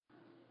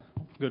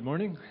Good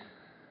morning.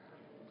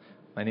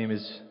 My name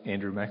is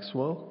Andrew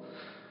Maxwell.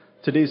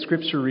 Today's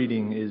scripture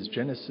reading is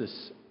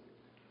Genesis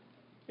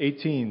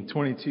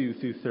 18:22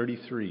 through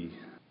 33.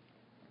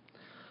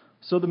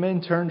 So the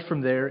men turned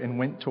from there and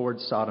went toward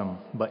Sodom,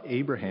 but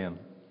Abraham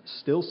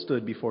still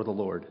stood before the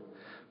Lord.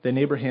 Then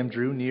Abraham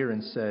drew near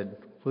and said,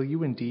 "Will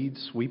you indeed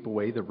sweep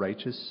away the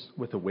righteous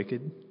with the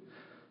wicked?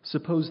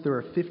 Suppose there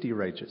are 50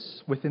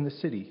 righteous within the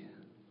city.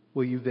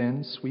 Will you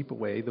then sweep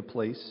away the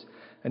place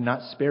and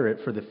not spare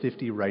it for the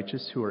 50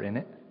 righteous who are in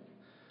it?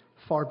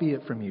 Far be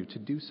it from you to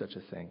do such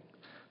a thing,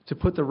 to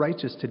put the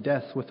righteous to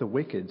death with the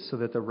wicked, so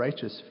that the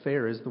righteous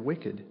fare as the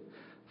wicked.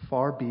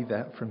 Far be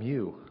that from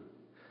you.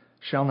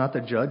 Shall not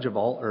the judge of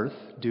all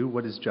earth do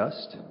what is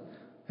just?"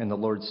 And the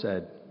Lord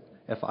said,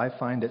 "If I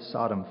find at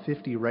Sodom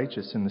 50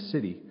 righteous in the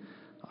city,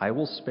 I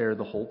will spare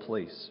the whole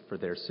place for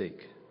their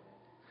sake."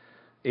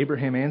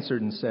 Abraham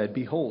answered and said,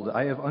 "Behold,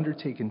 I have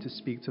undertaken to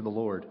speak to the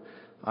Lord,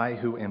 I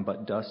who am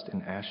but dust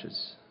and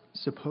ashes.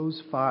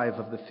 Suppose 5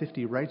 of the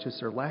 50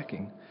 righteous are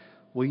lacking.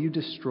 Will you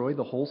destroy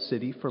the whole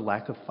city for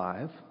lack of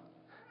 5?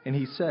 And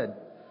he said,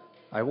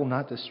 "I will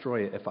not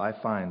destroy it if I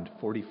find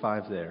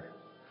 45 there."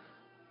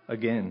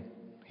 Again,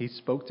 he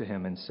spoke to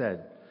him and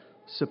said,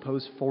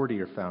 "Suppose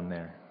 40 are found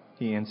there."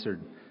 He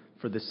answered,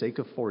 "For the sake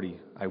of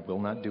 40, I will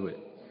not do it."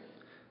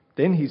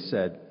 Then he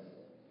said,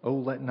 "Oh,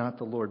 let not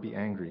the Lord be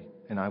angry,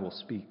 and I will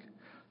speak.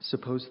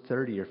 Suppose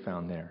 30 are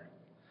found there."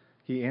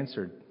 He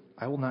answered,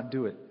 "I will not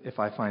do it if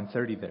I find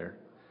 30 there."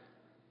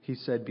 He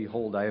said,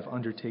 "Behold, I have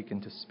undertaken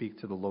to speak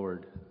to the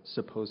Lord.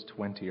 Suppose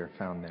 20 are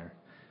found there."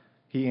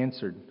 He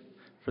answered,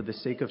 "For the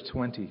sake of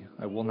 20,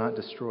 I will not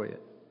destroy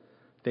it."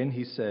 Then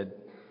he said,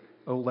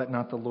 "Oh, let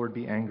not the Lord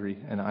be angry,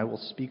 and I will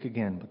speak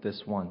again, but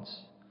this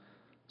once.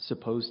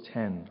 Suppose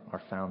 10 are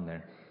found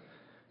there."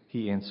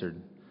 He answered,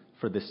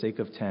 "For the sake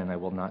of 10, I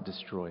will not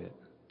destroy it."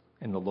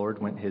 And the Lord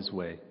went his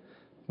way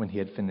when he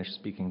had finished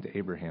speaking to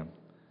Abraham,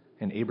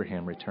 and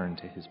Abraham returned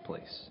to his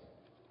place.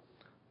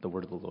 The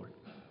word of the Lord.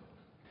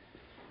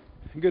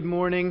 Good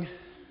morning.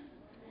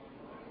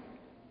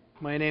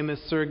 My name is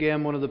Sergey.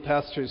 I'm one of the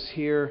pastors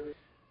here.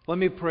 Let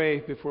me pray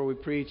before we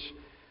preach.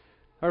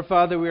 Our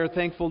Father, we are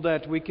thankful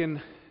that we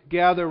can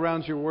gather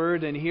around your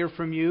word and hear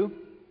from you.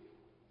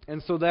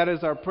 And so that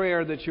is our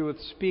prayer, that you would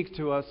speak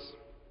to us.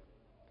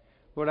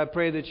 Lord, I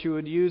pray that you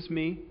would use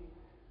me,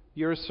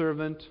 your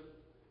servant,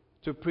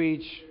 to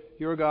preach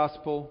your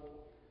gospel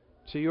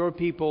to your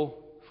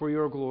people for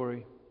your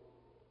glory.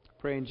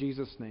 Pray in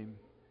Jesus' name.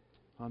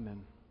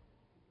 Amen.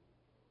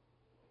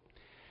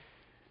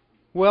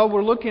 Well,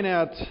 we're looking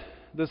at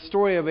the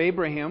story of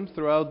Abraham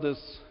throughout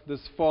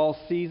this fall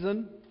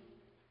season.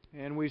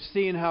 And we've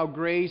seen how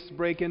grace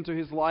breaks into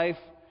his life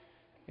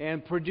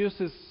and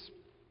produces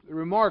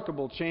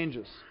remarkable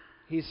changes.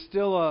 He's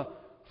still a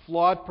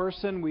flawed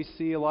person. We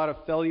see a lot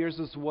of failures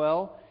as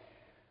well.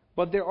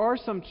 But there are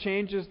some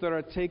changes that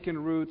are taking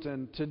root.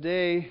 And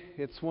today,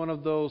 it's one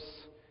of those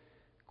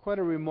quite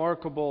a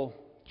remarkable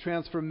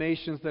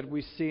transformations that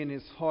we see in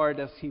his heart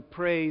as he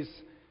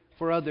prays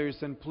for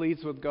others and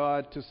pleads with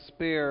God to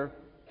spare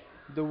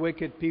the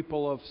wicked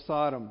people of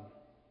Sodom.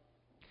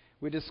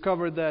 We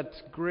discover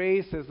that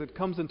grace, as it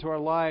comes into our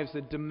lives,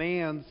 it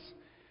demands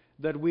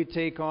that we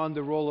take on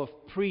the role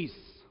of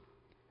priests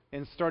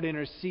and start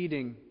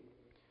interceding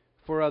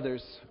for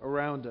others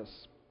around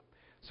us.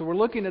 So we're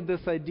looking at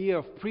this idea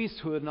of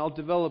priesthood, and I'll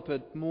develop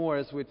it more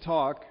as we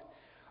talk.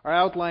 Our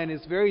outline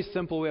is very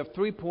simple. We have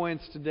 3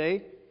 points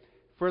today.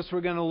 First,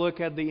 we're going to look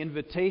at the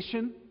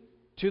invitation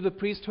to the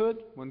priesthood,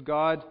 when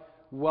God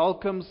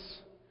welcomes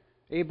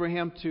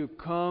Abraham to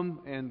come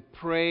and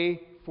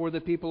pray for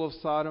the people of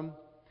Sodom.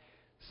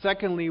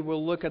 Secondly,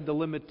 we'll look at the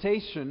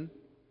limitation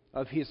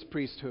of his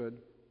priesthood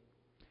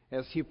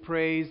as he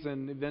prays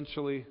and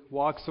eventually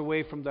walks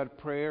away from that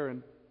prayer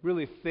and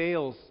really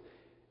fails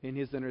in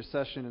his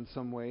intercession in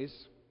some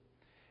ways.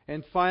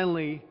 And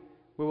finally,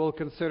 we will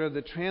consider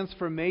the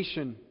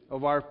transformation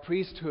of our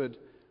priesthood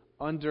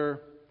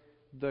under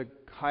the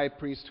high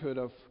priesthood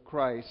of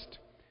Christ.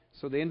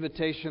 So the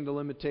invitation, the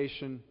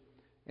limitation,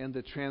 and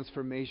the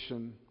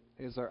transformation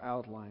is our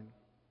outline.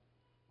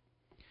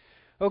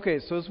 Okay,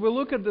 so as we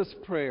look at this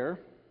prayer,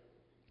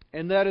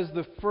 and that is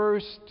the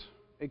first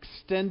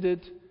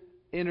extended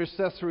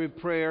intercessory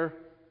prayer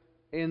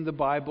in the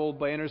Bible.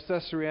 By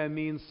intercessory, I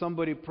mean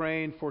somebody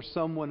praying for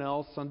someone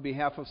else on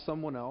behalf of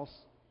someone else.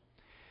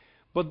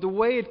 But the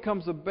way it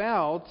comes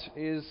about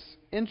is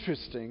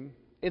interesting.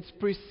 It's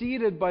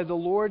preceded by the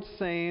Lord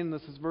saying,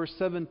 this is verse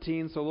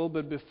 17, so a little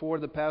bit before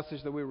the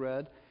passage that we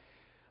read,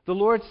 the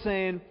Lord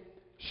saying,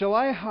 "Shall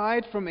I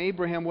hide from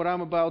Abraham what I'm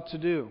about to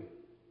do?"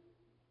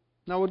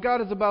 Now what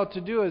God is about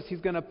to do is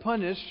He's going to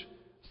punish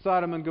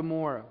Sodom and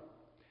Gomorrah.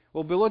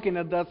 We'll be looking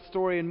at that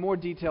story in more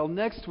detail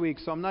next week,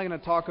 so I'm not going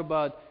to talk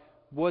about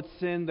what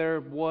sin there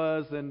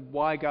was and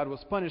why God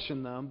was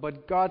punishing them.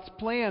 But God's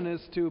plan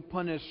is to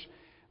punish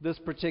this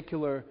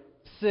particular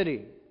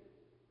city.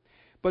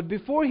 But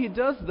before He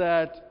does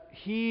that,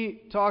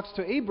 He talks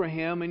to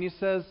Abraham and He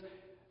says,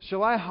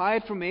 "Shall I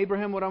hide from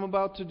Abraham what I'm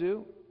about to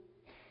do?"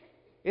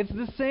 It's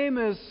the same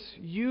as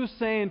you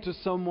saying to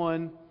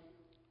someone,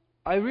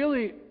 I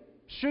really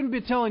shouldn't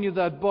be telling you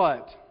that,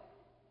 but,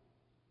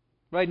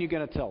 right? And you're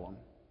going to tell them.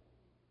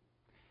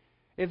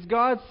 It's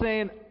God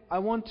saying, I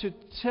want to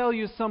tell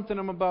you something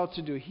I'm about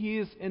to do. He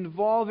is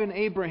involving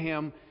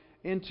Abraham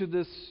into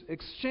this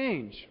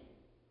exchange.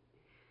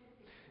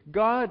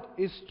 God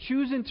is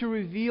choosing to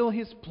reveal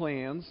His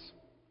plans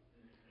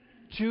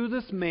to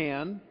this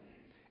man,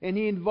 and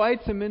He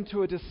invites him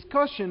into a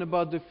discussion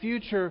about the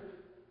future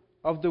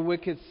of the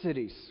wicked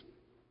cities.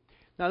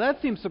 Now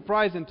that seems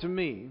surprising to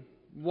me.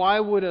 Why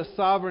would a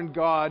sovereign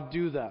God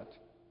do that?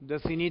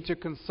 Does He need to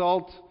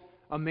consult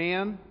a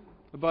man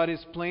about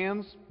his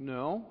plans?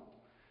 No.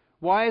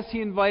 Why is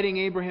He inviting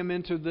Abraham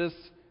into this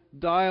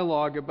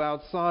dialogue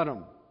about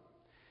Sodom?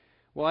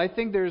 Well, I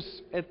think there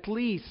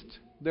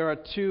are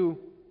two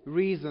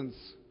reasons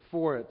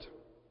for it.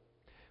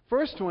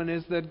 First one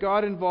is that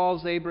God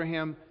involves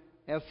Abraham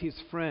as His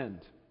friend.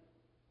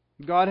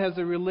 God has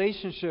a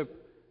relationship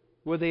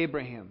with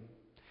Abraham.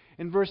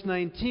 In verse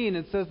 19,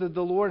 it says that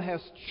the Lord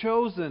has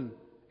chosen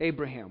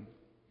Abraham.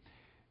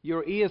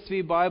 Your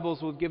ESV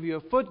Bibles will give you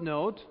a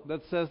footnote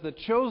that says that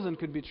chosen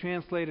could be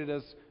translated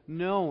as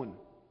known.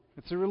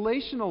 It's a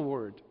relational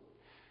word.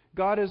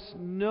 God has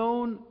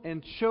known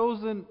and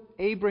chosen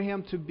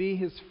Abraham to be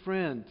His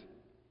friend.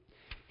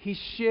 He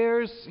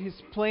shares His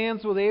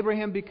plans with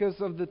Abraham because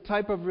of the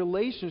type of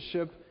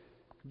relationship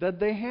that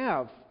they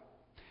have.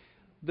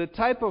 The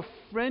type of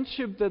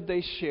friendship that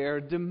they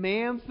share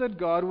demands that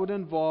God would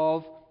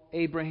involve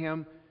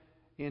Abraham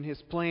in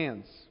His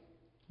plans.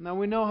 Now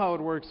we know how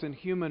it works in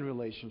human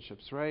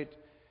relationships, right?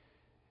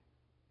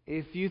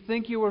 If you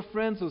think you were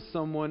friends with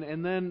someone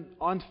and then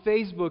on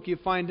Facebook you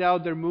find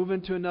out they're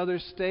moving to another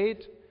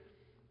state,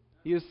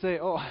 you say,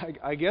 oh,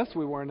 I guess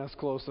we weren't as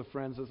close of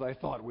friends as I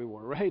thought we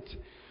were, right?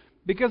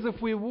 Because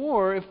if we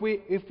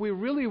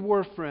really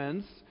were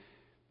friends,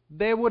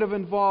 they would have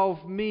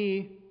involved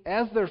me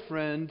as their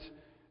friend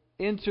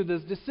into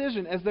this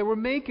decision as they were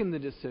making the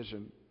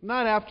decision.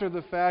 Not after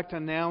the fact,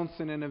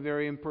 announcing in a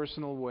very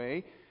impersonal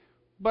way,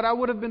 but I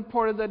would have been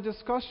part of that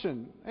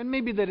discussion. And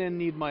maybe they didn't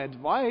need my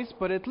advice,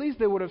 but at least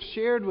they would have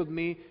shared with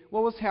me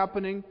what was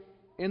happening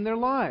in their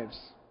lives.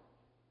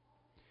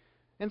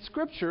 And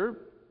Scripture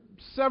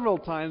several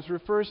times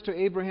refers to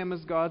Abraham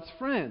as God's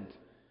friend.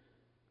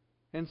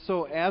 And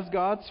so as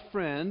God's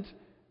friend,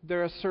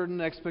 there are certain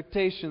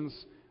expectations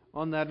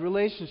on that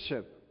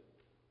relationship.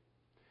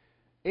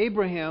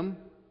 Abraham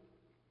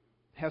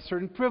has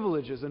certain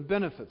privileges and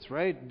benefits,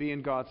 right?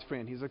 Being God's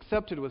friend. He's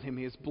accepted with Him.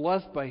 He is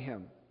blessed by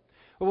Him.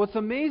 But what's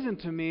amazing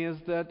to me is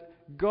that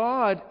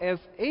God, as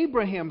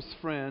Abraham's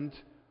friend,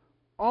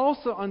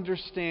 also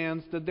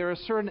understands that there are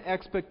certain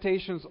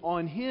expectations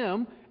on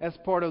him as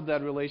part of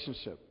that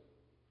relationship.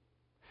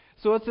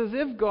 So it's as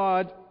if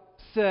God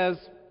says,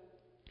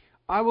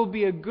 I will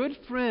be a good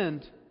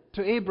friend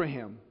to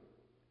Abraham,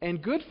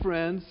 and good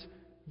friends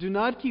do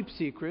not keep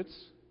secrets.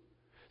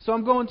 So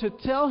I'm going to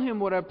tell him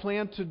what I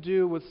plan to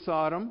do with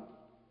Sodom,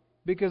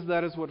 because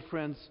that is what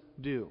friends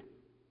do.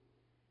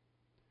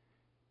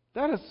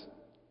 That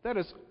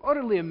is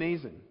utterly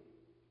amazing.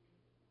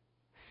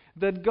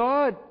 That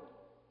God,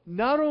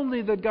 not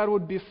only that God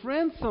would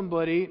befriend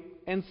somebody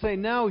and say,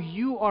 now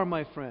you are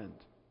my friend,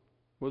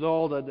 with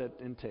all that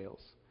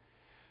entails.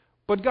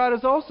 But God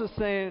is also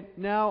saying,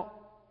 now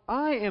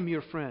I am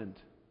your friend.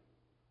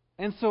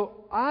 And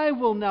so I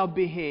will now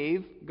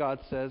behave, God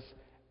says,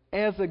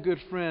 as a good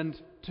friend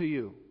to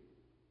you.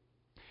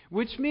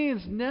 Which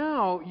means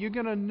now you're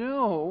going to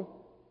know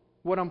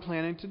what I'm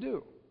planning to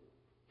do.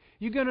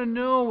 You're going to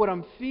know what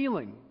I'm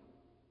feeling.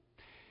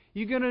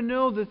 You're going to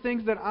know the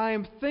things that I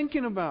am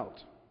thinking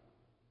about.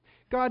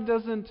 God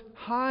doesn't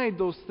hide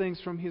those things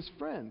from His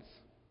friends.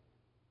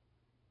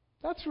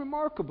 That's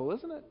remarkable,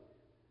 isn't it?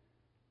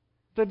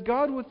 That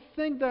God would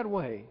think that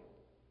way.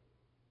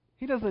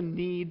 He doesn't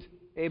need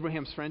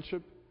Abraham's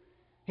friendship.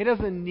 He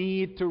doesn't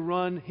need to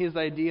run his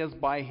ideas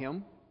by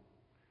him.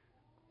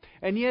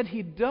 And yet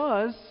He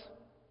does,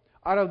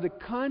 out of the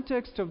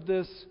context of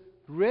this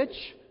rich,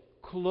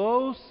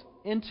 close,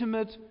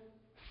 intimate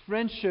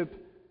friendship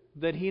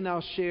that He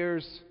now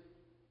shares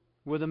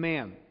with a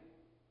man.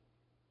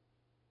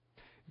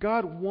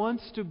 God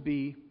wants to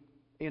be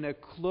in a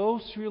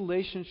close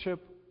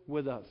relationship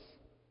with us.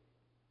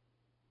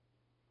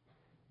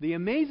 The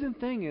amazing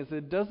thing is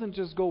it doesn't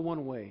just go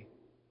one way,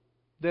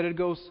 that it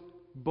goes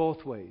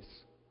both ways.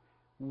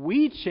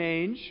 We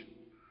change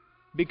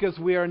because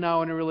we are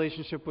now in a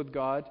relationship with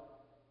God,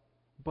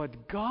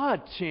 but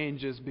God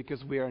changes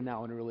because we are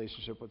now in a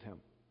relationship with Him.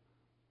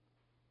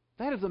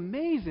 That is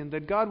amazing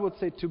that God would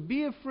say to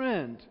be a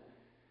friend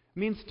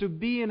means to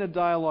be in a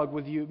dialogue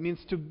with you, means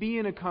to be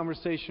in a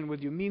conversation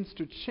with you, means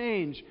to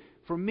change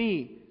for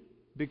me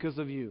because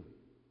of you.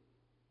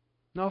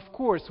 Now, of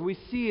course, we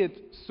see it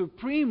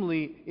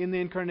supremely in the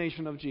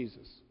incarnation of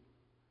Jesus.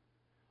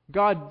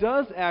 God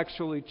does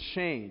actually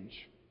change,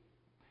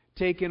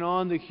 taking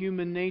on the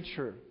human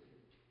nature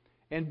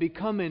and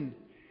becoming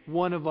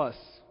one of us,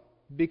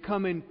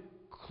 becoming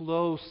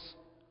close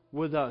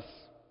with us.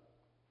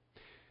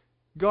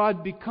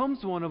 God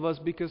becomes one of us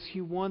because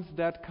He wants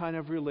that kind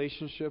of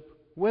relationship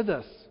with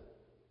us.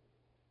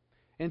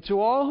 And to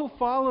all who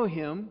follow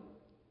Him,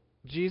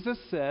 Jesus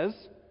says,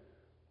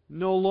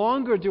 "No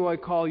longer do I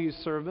call you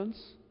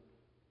servants,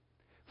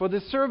 for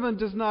the servant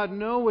does not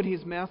know what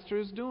his master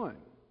is doing.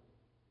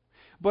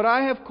 But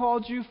I have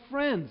called you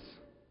friends.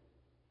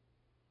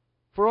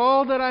 For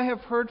all that I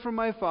have heard from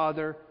my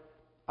Father,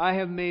 I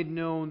have made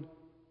known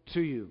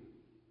to you."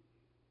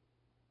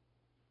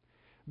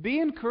 Be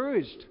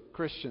encouraged,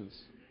 Christians.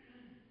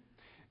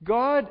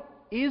 God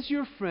is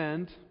your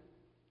friend,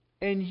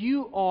 and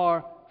you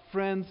are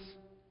friends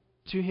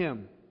to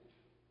Him.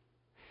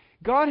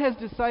 God has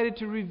decided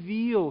to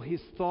reveal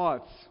His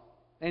thoughts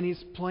and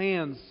His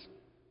plans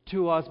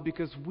to us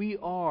because we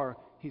are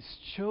His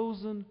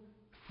chosen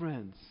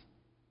friends.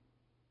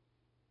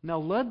 Now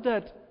let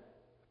that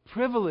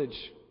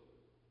privilege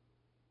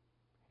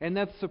and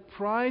that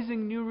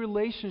surprising new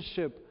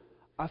relationship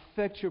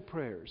affect your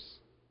prayers,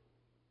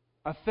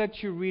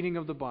 affect your reading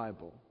of the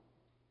Bible,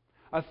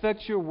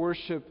 affect your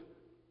worship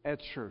at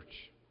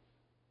church.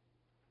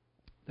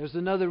 There's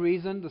another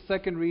reason, the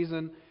second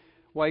reason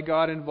why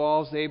God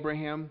involves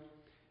Abraham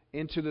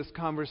into this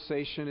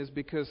conversation is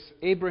because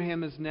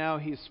Abraham is now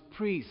His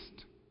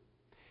priest.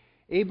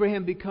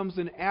 Abraham becomes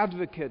an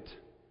advocate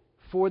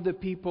for the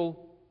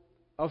people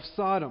of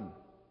Sodom.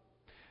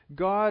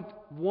 God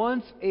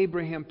wants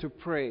Abraham to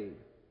pray.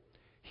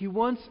 He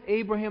wants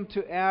Abraham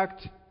to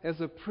act as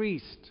a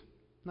priest.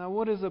 Now,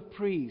 what is a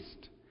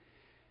priest?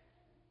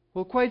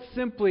 Well, quite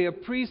simply, a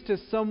priest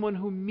is someone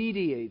who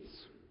mediates,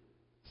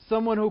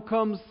 someone who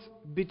comes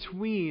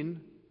between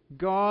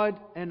God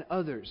and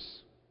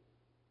others.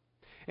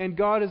 And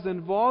God is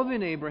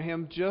involving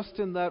Abraham just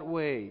in that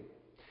way.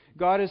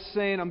 God is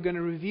saying, "I'm going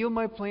to reveal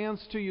my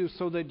plans to you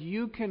so that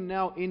you can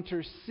now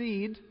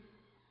intercede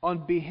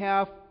on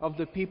behalf of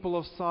the people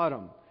of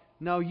Sodom.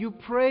 Now you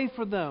pray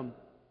for them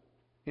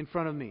in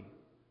front of me.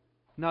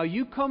 Now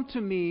you come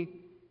to me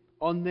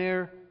on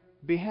their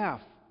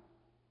behalf."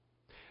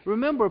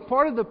 Remember,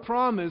 part of the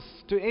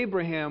promise to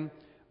Abraham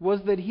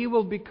was that he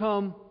will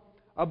become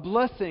a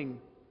blessing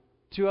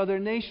to other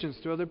nations,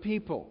 to other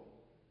people.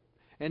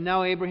 And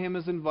now Abraham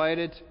is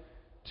invited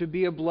to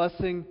be a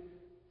blessing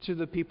to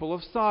the people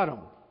of Sodom,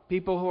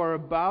 people who are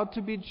about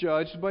to be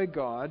judged by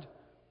God.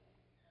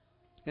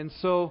 And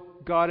so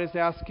God is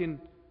asking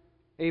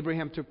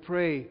Abraham to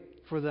pray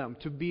for them,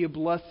 to be a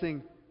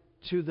blessing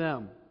to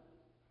them.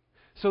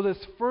 So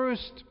this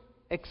first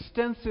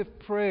extensive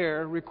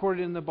prayer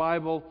recorded in the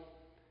Bible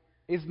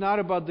is not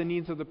about the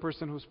needs of the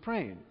person who's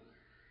praying.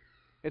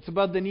 It's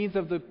about the needs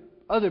of the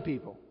other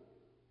people.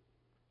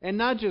 And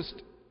not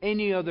just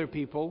any other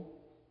people.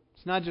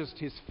 It's not just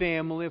his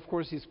family. Of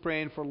course, he's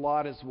praying for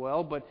Lot as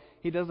well, but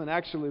he doesn't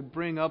actually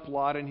bring up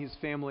Lot and his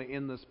family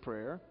in this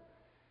prayer.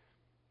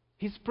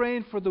 He's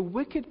praying for the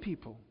wicked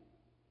people.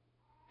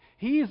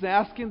 He is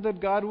asking that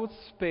God would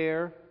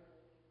spare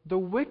the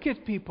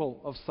wicked people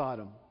of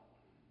Sodom.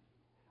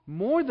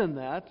 More than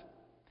that,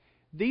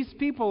 these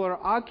people are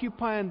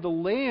occupying the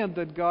land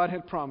that God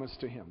had promised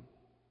to him.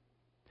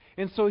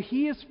 And so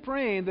he is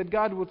praying that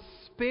God would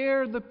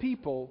spare the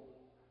people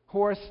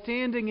who are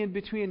standing in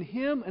between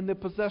him and the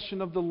possession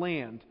of the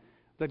land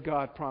that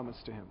God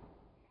promised to him.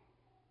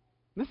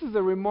 This is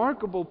a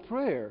remarkable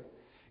prayer.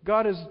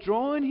 God is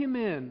drawing him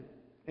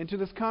into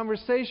this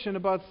conversation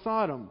about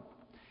Sodom,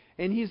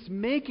 and He's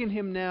making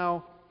him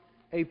now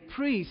a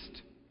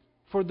priest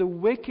for the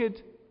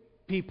wicked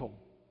people.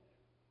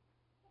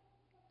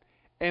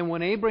 And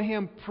when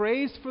Abraham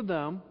prays for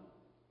them,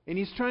 and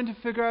he's trying to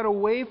figure out a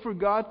way for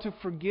God to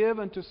forgive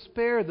and to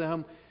spare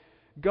them,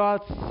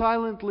 God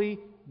silently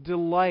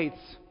delights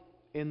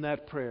in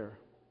that prayer.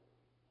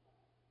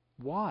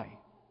 Why?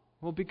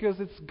 Well, because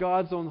it's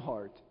God's own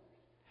heart.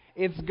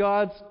 It's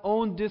God's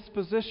own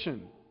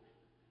disposition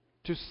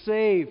to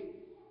save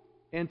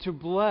and to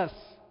bless.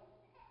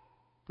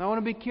 Now I want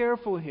to be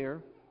careful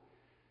here.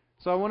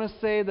 So I want to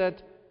say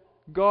that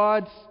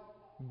God's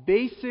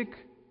basic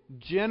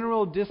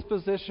general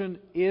disposition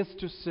is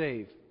to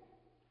save.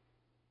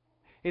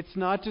 It's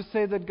not to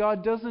say that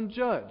God doesn't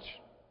judge.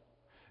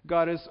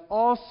 God is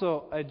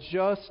also a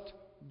just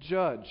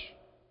judge.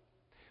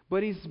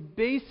 But His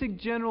basic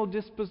general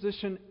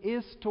disposition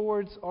is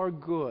towards our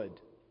good.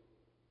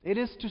 It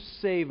is to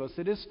save us.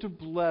 It is to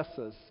bless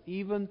us,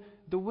 even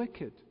the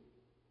wicked.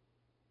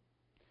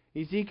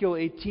 Ezekiel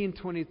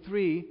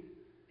 18:23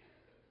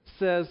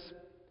 says,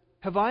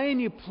 "Have I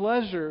any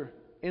pleasure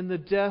in the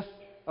death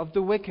of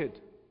the wicked,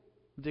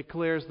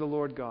 declares the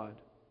Lord God,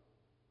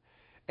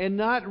 and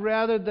not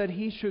rather that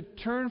he should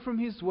turn from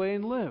his way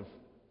and live?"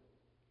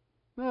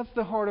 That's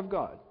the heart of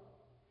God.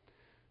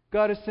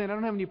 God is saying, I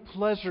don't have any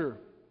pleasure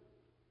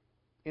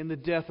in the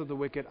death of the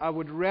wicked. I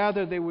would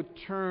rather they would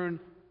turn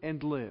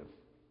and live.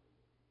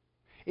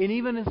 And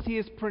even as He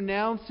is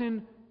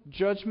pronouncing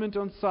judgment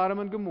on Sodom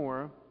and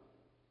Gomorrah,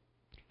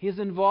 He is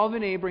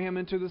involving Abraham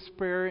into this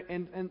prayer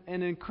and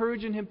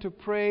encouraging him to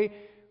pray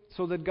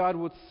so that God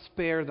would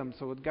spare them,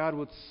 so that God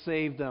would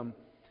save them,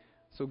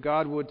 so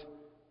God would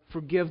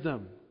forgive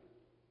them.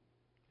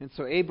 And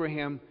so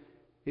Abraham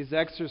is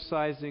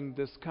exercising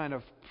this kind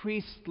of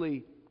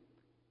priestly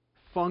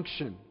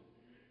function.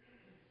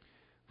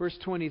 Verse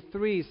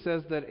 23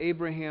 says that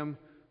Abraham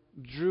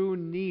drew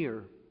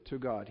near to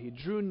God. He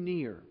drew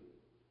near.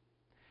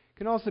 It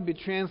can also be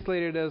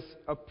translated as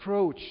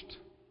approached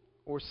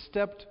or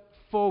stepped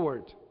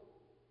forward.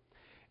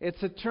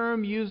 It's a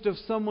term used of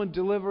someone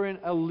delivering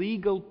a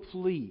legal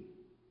plea,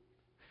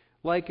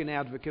 like an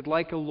advocate,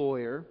 like a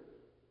lawyer,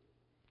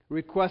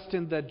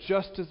 requesting that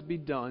justice be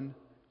done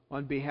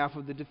on behalf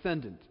of the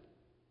defendant.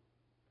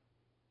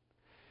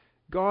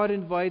 God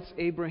invites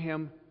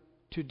Abraham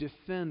to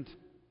defend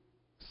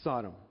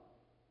Sodom,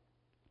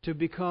 to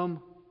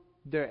become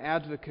their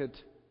advocate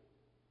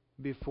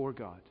before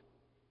God.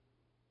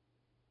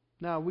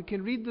 Now, we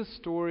can read this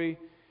story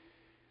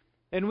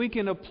and we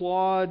can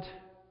applaud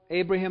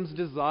Abraham's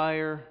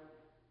desire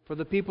for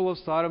the people of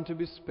Sodom to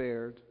be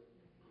spared.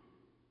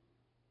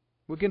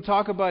 We can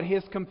talk about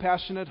his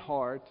compassionate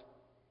heart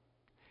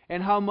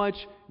and how much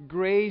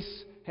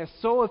grace has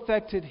so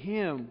affected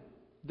him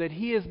that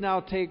he has now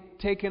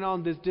taken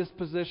on this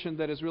disposition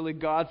that is really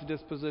God's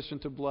disposition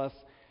to bless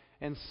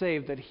and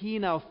save, that he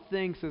now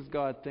thinks as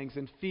God thinks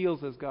and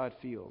feels as God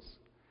feels.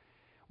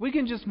 We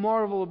can just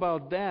marvel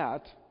about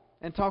that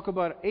and talk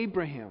about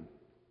Abraham.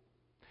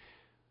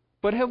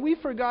 But have we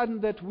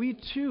forgotten that we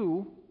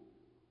too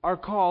are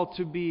called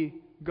to be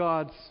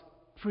God's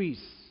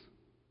priests?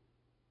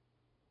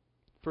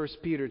 1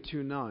 Peter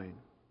 2:9.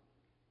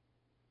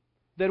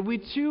 That we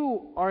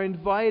too are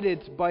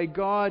invited by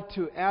God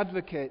to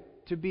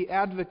be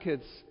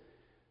advocates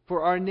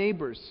for our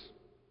neighbors,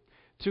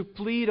 to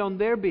plead on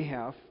their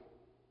behalf,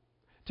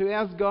 to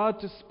ask God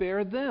to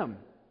spare them.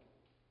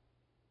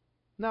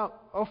 Now,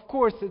 of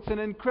course, it's an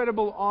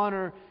incredible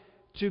honor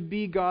to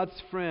be God's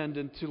friend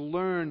and to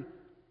learn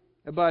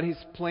about His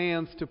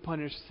plans to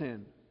punish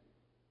sin.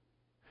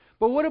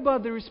 But what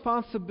about the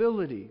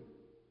responsibility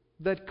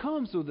that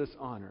comes with this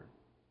honor?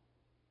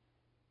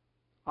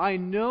 I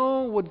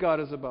know what God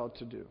is about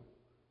to do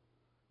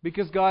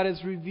because God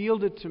has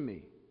revealed it to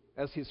me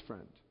as His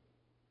friend.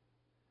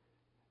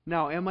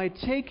 Now, am I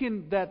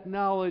taking that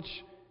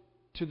knowledge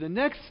to the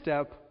next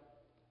step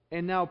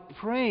and now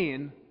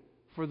praying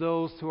for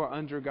those who are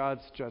under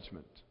God's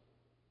judgment?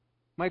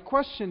 My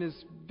question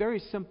is very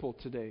simple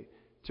today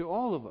to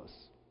all of us.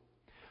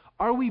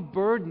 Are we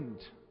burdened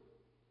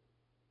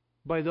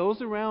by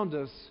those around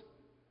us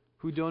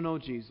who don't know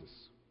Jesus?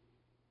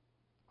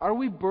 Are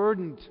we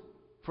burdened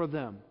for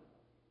them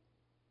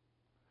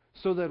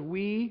so that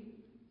we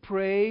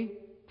pray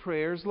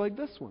prayers like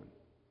this one?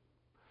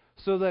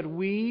 So that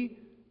we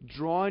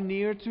draw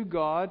near to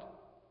God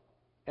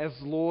as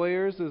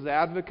lawyers, as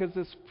advocates,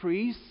 as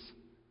priests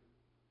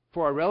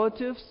for our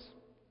relatives,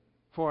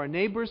 for our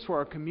neighbors, for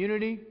our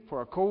community, for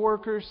our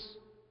co-workers.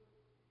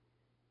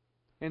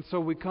 And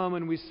so we come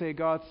and we say,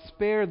 God,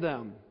 spare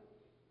them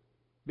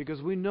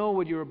because we know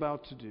what you're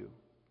about to do.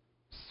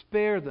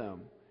 Spare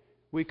them.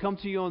 We come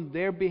to you on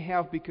their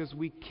behalf because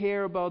we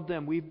care about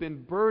them. We've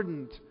been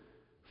burdened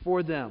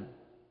for them.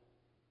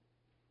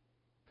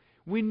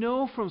 We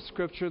know from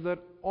Scripture that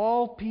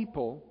all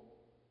people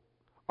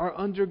are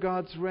under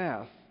God's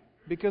wrath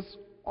because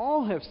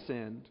all have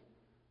sinned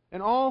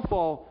and all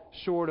fall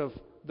short of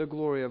the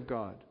glory of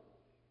God.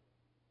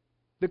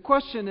 The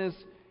question is,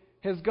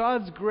 has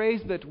God's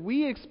grace that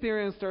we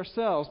experienced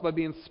ourselves by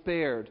being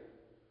spared,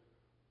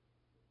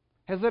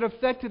 has it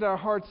affected our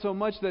hearts so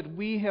much that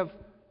we have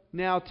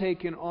now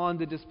taken on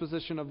the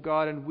disposition of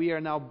God and we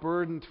are now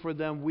burdened for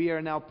them, we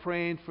are now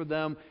praying for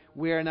them,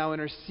 we are now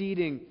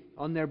interceding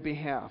on their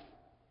behalf?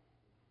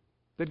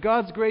 That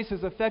God's grace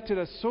has affected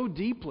us so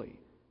deeply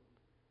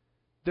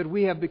that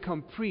we have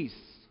become priests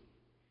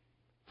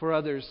for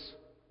others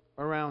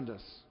around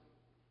us.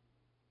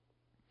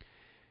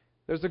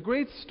 There's a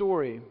great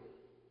story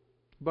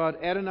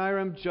about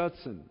Adoniram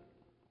Judson,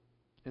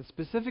 and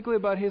specifically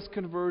about his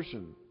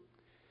conversion,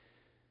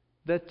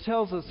 that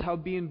tells us how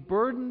being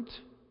burdened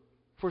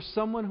for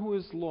someone who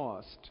is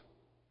lost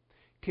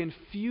can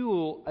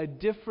fuel a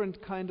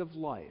different kind of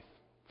life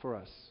for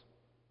us.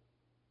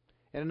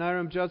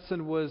 Adoniram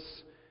Judson was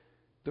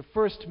the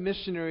first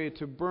missionary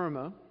to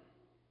Burma.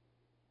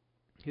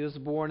 He was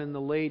born in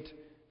the late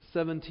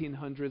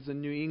 1700s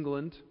in New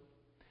England.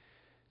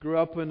 Grew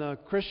up in a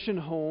Christian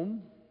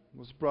home,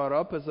 was brought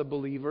up as a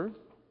believer,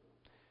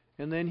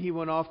 and then he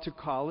went off to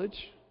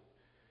college.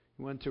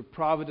 He went to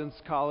Providence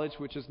College,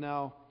 which is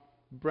now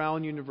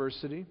Brown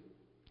University.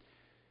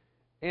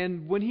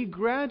 And when he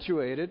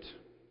graduated,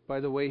 by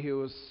the way, he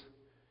was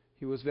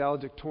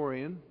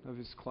valedictorian of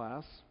his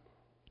class.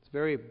 He's a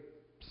very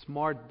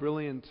smart,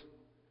 brilliant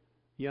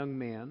young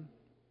man.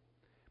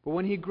 But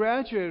when he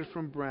graduated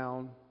from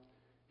Brown,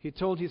 he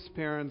told his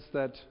parents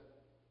that,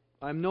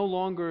 I'm no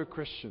longer a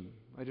Christian.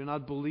 I do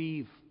not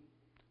believe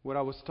what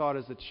I was taught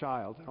as a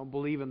child. I don't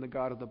believe in the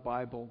God of the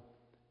Bible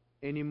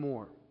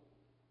anymore.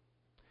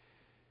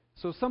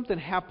 So something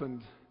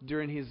happened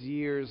during his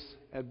years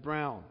at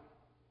Brown.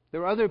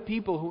 There were other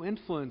people who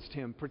influenced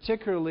him,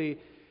 particularly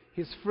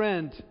his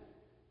friend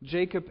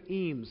Jacob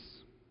Eames.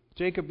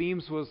 Jacob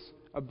Eames was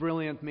a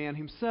brilliant man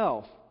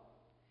himself.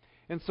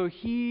 And so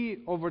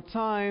he, over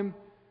time,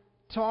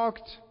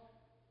 talked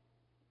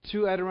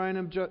to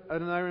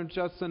Adoniram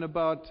Judson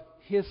about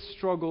his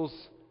struggles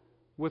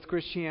with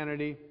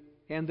Christianity,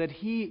 and that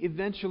he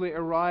eventually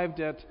arrived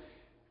at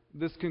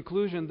this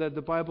conclusion that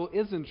the Bible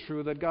isn't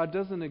true, that God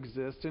doesn't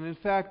exist. And in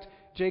fact,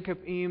 Jacob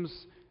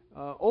Eames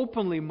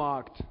openly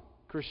mocked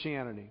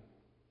Christianity.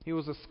 He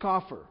was a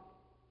scoffer.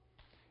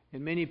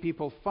 And many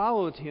people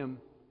followed him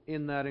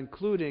in that,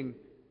 including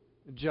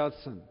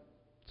Judson.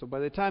 So by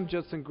the time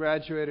Judson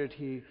graduated,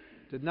 he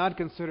did not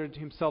consider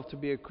himself to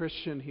be a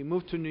Christian. He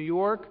moved to New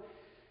York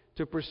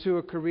to pursue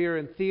a career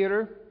in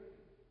theater.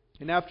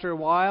 And after a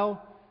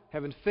while,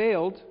 having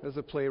failed as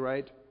a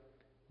playwright,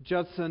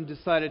 Judson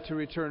decided to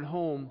return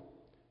home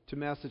to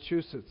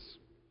Massachusetts.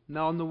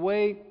 Now on the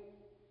way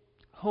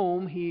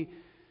home, he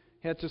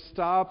had to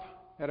stop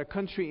at a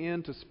country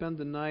inn to spend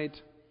the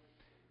night.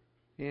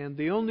 And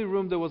the only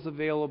room that was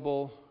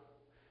available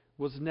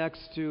was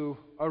next to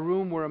a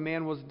room where a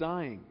man was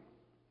dying.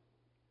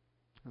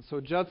 And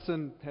so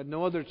Judson had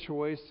no other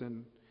choice,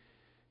 and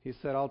he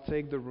said, "I'll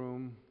take the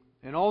room."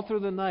 And all through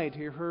the night,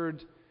 he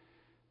heard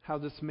how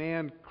this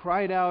man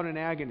cried out in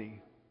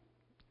agony,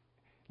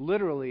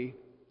 literally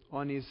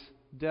on his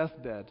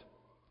deathbed,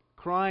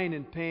 crying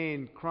in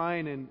pain,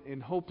 crying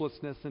in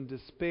hopelessness and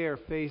despair,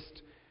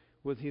 faced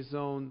with his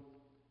own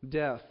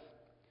death.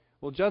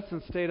 Well,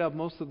 Judson stayed up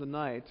most of the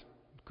night,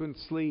 couldn't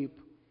sleep,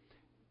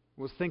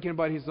 was thinking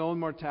about his own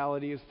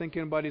mortality, was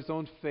thinking about his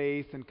own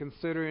faith, and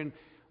considering,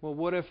 well,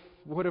 what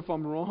if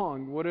I'm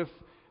wrong? What if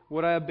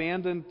what I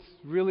abandoned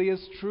really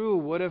is true?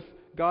 What if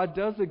God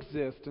does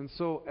exist? And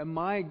so am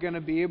I going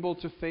to be able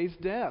to face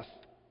death?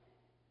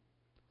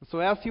 And so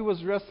as he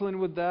was wrestling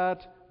with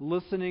that,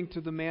 listening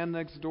to the man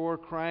next door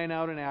crying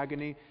out in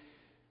agony,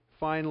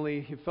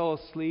 finally he fell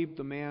asleep.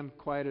 The man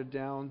quieted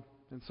down.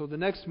 And so the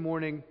next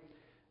morning,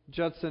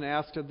 Judson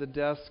asked at the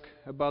desk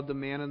about the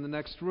man in the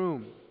next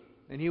room.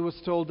 And he was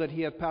told that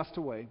he had passed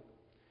away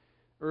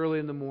early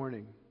in the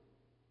morning.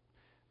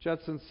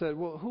 Judson said,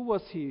 "Well, who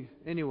was he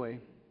anyway?"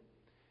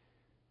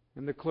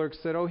 And the clerk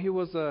said, "Oh, he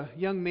was a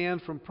young man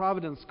from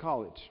Providence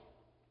College."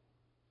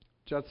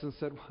 Judson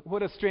said,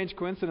 "What a strange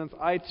coincidence.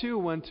 I too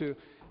went to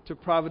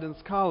Providence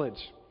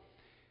College."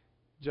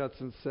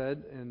 Judson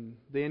said, and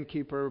the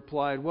innkeeper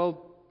replied,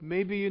 "Well,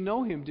 maybe you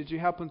know him. Did you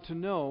happen to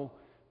know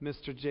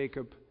Mr.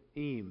 Jacob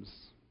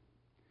Eames?"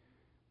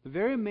 The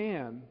very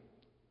man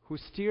who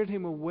steered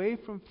him away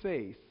from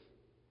faith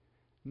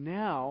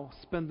now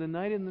spent the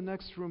night in the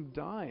next room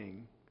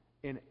dying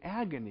in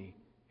agony,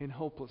 in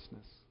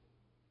hopelessness.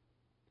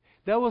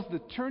 That was the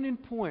turning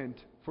point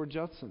for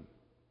Judson.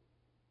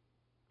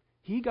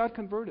 He got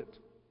converted.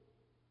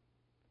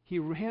 He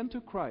ran to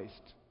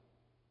Christ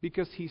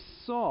because he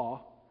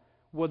saw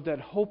what that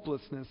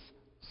hopelessness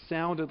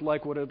sounded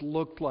like, what it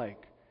looked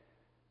like.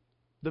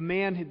 The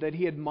man that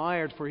he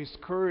admired for his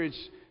courage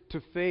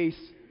to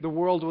face the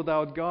world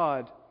without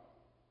God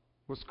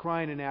was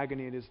crying in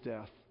agony at his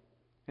death.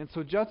 And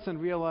so Judson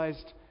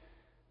realized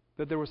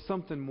that there was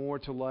something more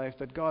to life,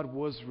 that God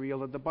was real,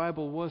 that the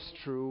Bible was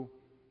true,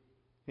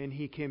 and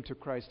he came to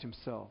Christ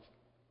himself.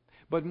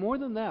 But more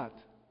than that,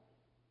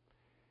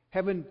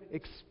 having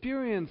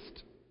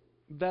experienced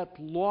that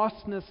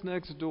lostness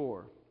next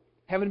door,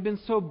 having been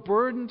so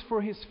burdened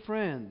for his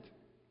friend,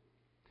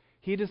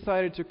 he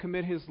decided to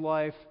commit his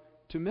life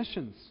to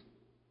missions.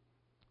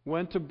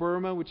 Went to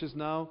Burma, which is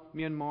now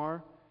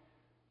Myanmar.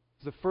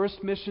 Was the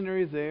first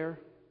missionary there.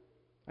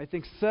 I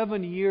think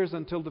 7 years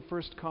until the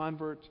first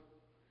convert.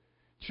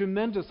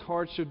 Tremendous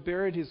hardship.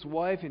 Buried his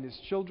wife and his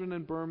children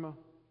in Burma.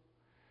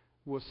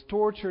 Was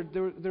tortured.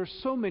 There are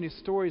so many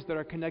stories that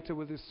are connected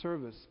with his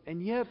service.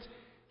 And yet,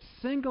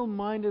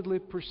 single-mindedly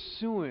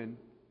pursuing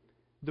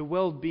the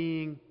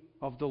well-being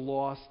of the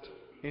lost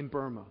in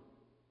Burma.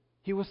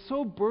 He was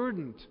so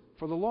burdened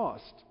for the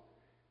lost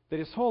that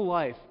his whole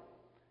life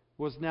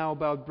was now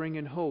about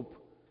bringing hope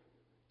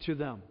to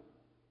them.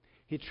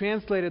 He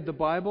translated the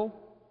Bible,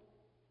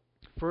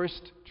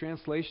 first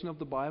translation of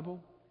the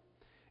Bible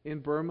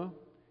in Burma.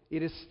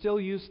 It is still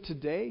used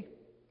today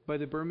by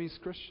the Burmese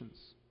Christians.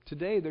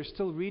 Today they're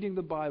still reading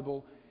the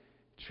Bible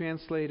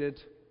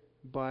translated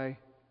by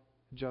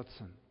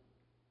Judson.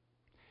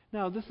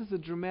 Now, this is a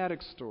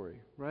dramatic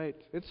story, right?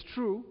 It's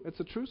true. It's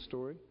a true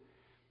story.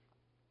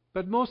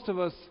 But most of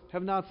us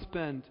have not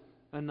spent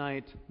a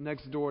night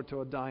next door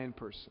to a dying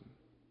person.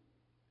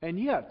 And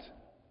yet,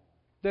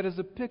 that is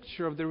a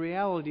picture of the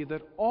reality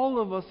that all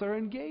of us are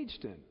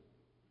engaged in.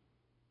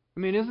 I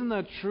mean, isn't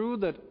that true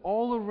that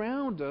all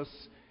around us,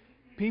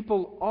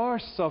 people are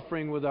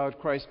suffering without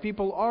Christ?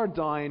 People are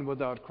dying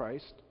without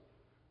Christ?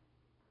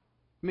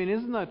 I mean,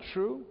 isn't that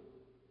true?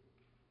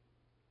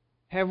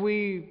 Have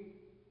we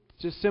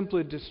just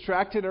simply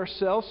distracted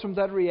ourselves from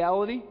that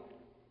reality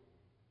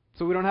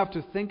so we don't have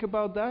to think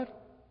about that?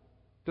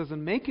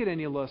 Doesn't make it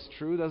any less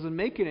true, doesn't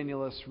make it any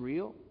less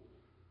real.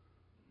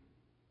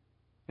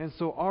 And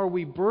so are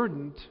we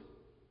burdened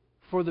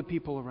for the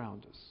people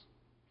around us?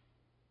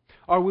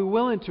 Are we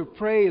willing to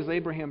pray as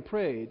Abraham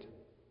prayed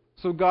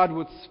so God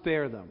would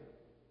spare them?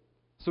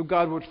 so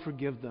God would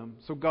forgive them,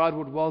 so God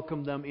would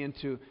welcome them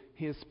into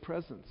His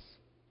presence.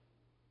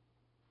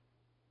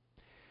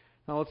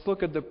 Now let's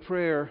look at the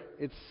prayer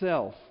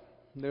itself.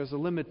 There's a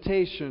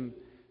limitation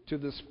to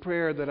this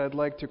prayer that I'd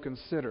like to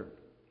consider.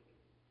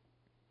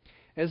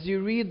 As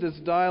you read this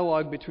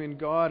dialogue between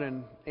God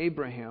and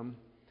Abraham,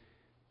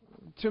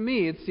 to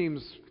me it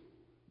seems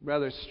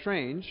rather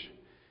strange.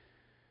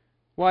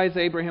 Why is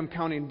Abraham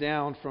counting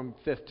down from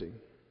 50?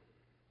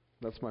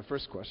 That's my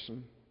first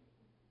question.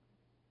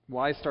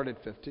 Why start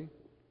at 50?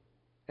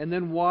 And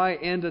then why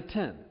end at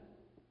 10?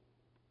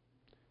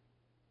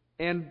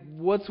 And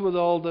what's with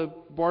all the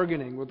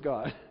bargaining with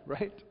God,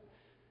 right?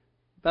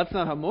 That's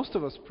not how most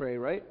of us pray,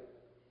 right?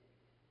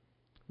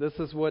 This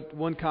is what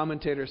one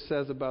commentator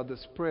says about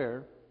this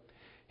prayer.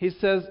 He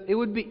says, it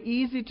would be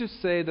easy to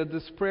say that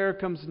this prayer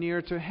comes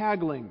near to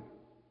haggling.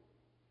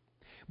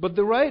 But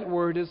the right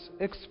word is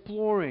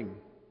exploring.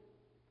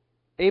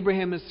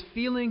 Abraham is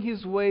feeling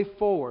his way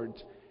forward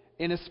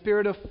in a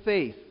spirit of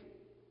faith,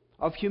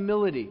 of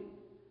humility,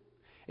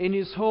 in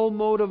his whole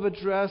mode of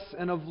address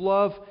and of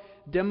love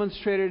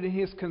demonstrated in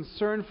his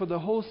concern for the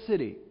whole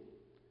city,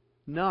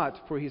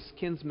 not for his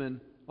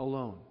kinsmen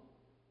alone.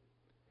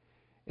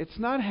 It's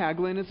not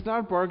haggling, it's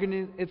not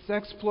bargaining, it's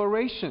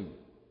exploration.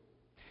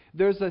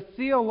 There's a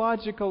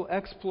theological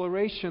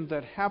exploration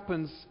that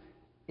happens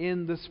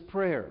in this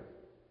prayer.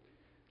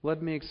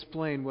 Let me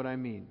explain what I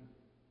mean.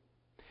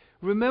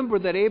 Remember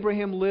that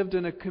Abraham lived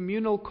in a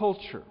communal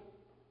culture.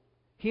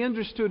 He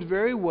understood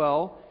very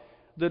well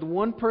that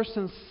one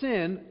person's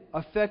sin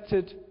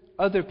affected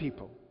other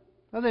people.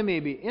 Now, they may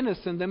be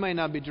innocent, they might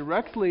not be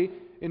directly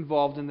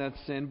involved in that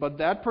sin, but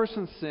that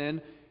person's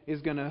sin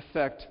is going to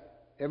affect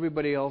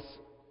everybody else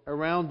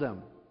around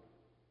them.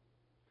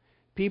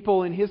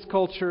 People in his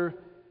culture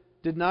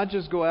did not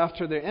just go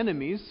after their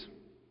enemies,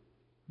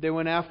 they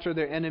went after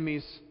their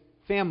enemies'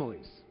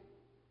 families.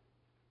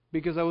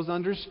 Because it was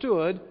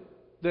understood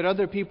that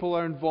other people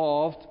are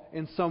involved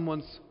in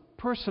someone's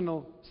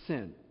personal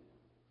sin.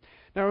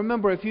 Now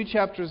remember, a few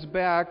chapters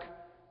back,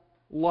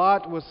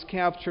 Lot was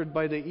captured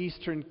by the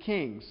eastern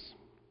kings.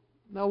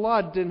 Now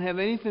Lot didn't have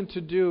anything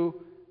to do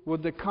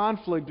with the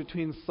conflict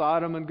between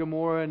Sodom and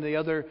Gomorrah and the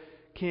other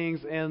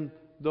kings and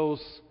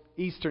those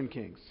eastern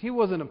kings. He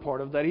wasn't a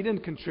part of that. He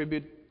didn't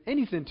contribute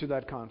anything to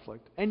that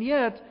conflict. And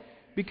yet,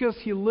 because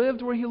he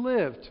lived where he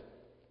lived,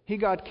 he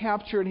got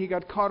captured, he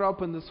got caught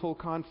up in this whole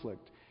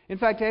conflict. In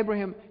fact,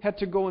 Abraham had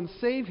to go and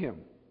save him.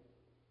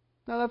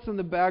 Now that's in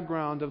the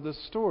background of this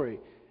story.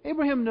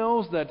 Abraham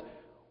knows that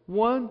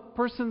one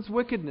person's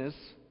wickedness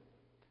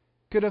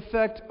could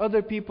affect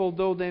other people,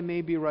 though they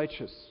may be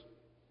righteous.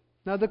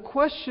 Now the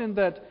question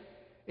that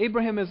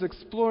Abraham is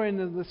exploring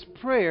in this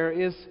prayer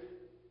is,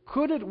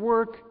 could it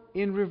work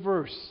in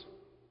reverse?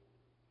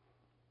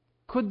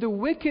 Could the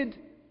wicked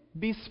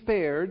be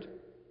spared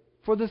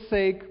for the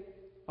sake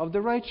of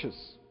the righteous?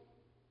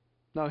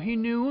 Now he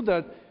knew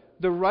that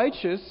the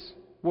righteous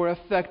were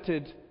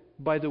affected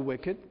by the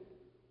wicked.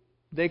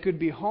 They could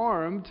be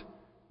harmed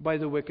by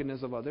the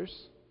wickedness of others.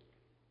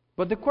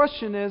 But the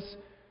question is,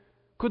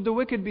 could the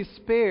wicked be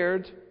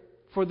spared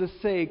for the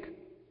sake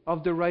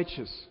of the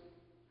righteous?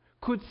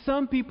 Could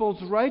some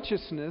people's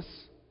righteousness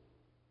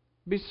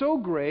be so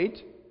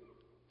great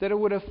that it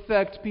would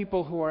affect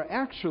people who are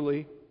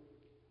actually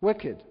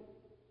wicked?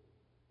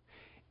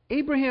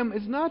 Abraham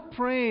is not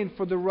praying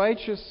for the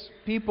righteous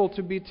people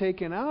to be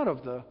taken out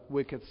of the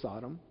wicked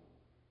Sodom.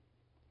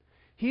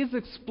 He is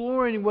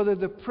exploring whether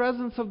the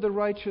presence of the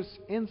righteous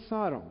in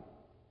Sodom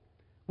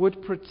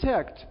would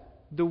protect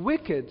the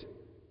wicked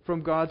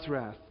from God's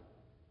wrath.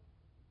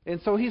 And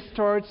so he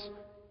starts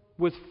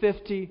with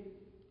 50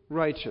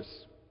 righteous.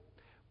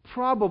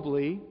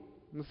 Probably,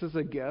 this is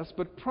a guess,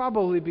 but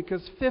probably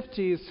because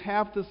 50 is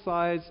half the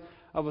size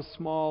of a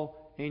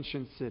small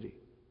ancient city.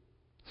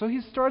 So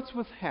he starts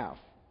with half.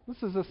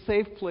 This is a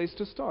safe place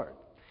to start.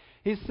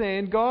 He's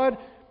saying, God,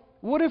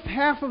 what if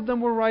half of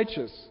them were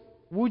righteous?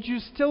 Would you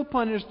still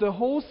punish the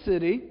whole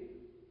city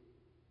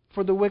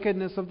for the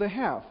wickedness of the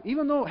half,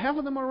 even though half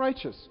of them are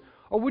righteous?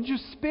 Or would you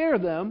spare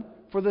them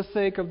for the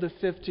sake of the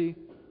 50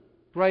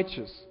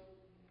 righteous?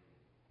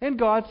 And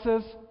God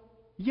says,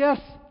 yes,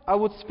 I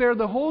would spare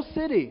the whole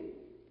city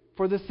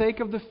for the sake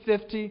of the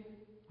 50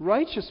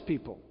 righteous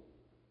people.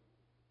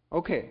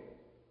 Okay,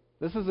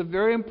 this is a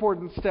very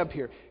important step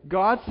here.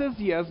 God says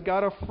yes.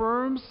 God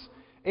affirms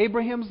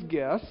Abraham's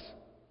guess,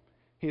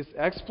 his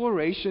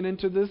exploration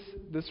into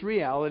this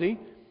reality,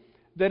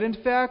 that in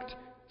fact,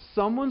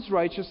 someone's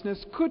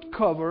righteousness could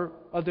cover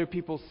other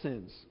people's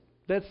sins.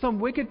 That some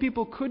wicked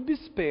people could be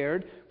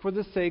spared for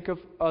the sake of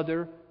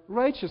other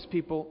righteous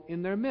people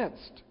in their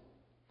midst.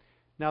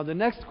 Now the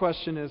next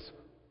question is,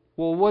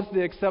 well, what's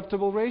the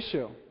acceptable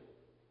ratio?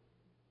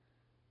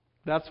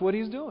 That's what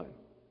he's doing.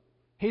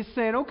 He's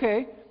saying,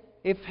 okay,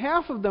 if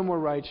half of them were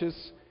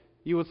righteous,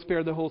 you would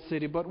spare the whole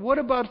city. But what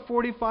about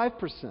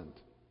 45%?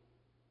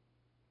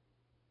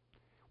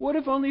 What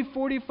if only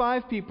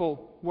 45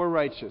 people were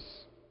righteous?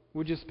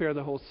 Would you spare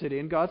the whole city?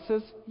 And God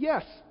says,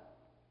 yes,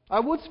 I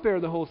would spare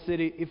the whole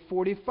city if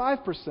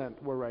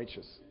 45% were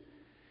righteous.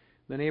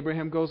 Then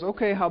Abraham goes,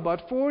 okay, how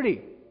about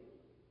 40?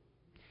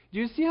 Do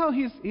you see how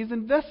he's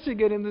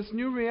investigating this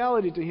new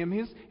reality to him?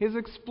 He's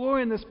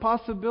exploring this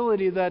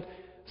possibility that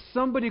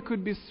somebody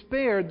could be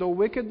spared, though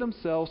wicked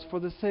themselves,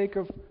 for the sake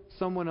of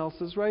someone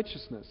else's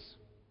righteousness.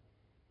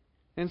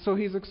 And so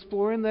he's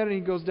exploring that, and he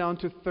goes down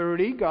to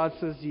 30. God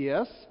says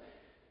yes.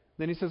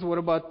 Then he says, what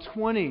about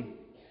 20?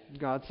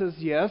 God says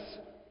yes.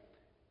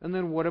 And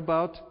then what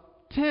about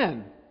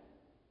 10?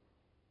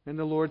 And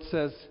the Lord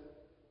says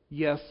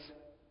yes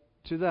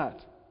to that.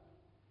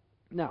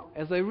 Now,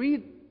 as I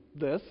read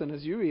this, and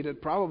as you read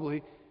it,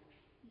 probably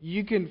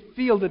you can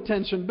feel the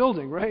tension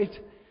building, right?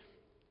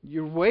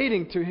 You're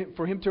waiting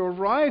for him to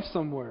arrive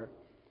somewhere.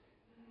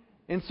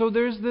 And so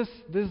there's this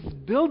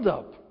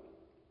build-up.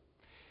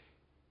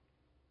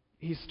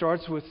 He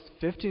starts with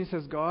 50. He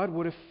says, God,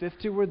 what if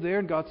 50 were there?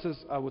 And God says,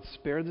 I would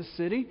spare the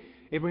city.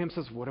 Abraham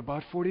says, what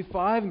about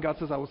 45? And God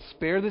says, I would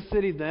spare the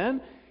city then.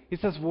 He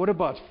says, what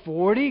about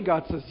 40?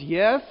 God says,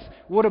 yes.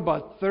 What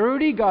about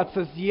 30? God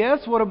says, yes.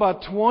 What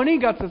about 20?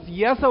 God says,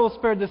 yes, I will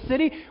spare the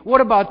city.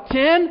 What about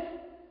 10?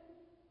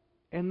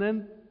 And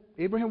then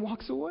Abraham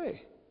walks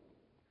away.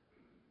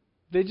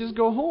 They just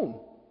go home.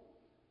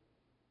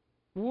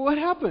 What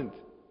happened?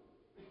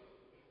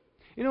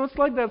 You know, it's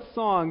like that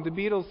song. The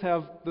Beatles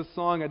have the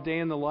song, A Day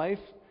in the Life.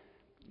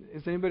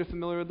 Is anybody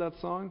familiar with that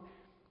song?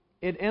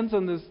 It ends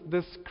on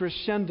this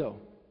crescendo,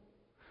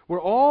 where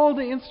all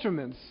the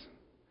instruments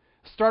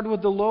start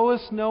with the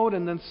lowest note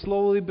and then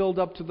slowly build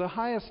up to the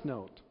highest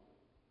note.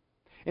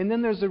 And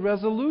then there's a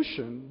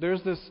resolution.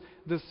 There's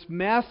this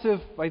massive,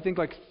 I think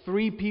like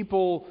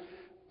 3-people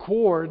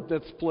chord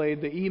that's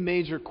played, the E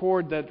major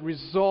chord that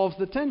resolves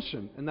the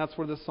tension. And that's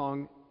where the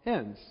song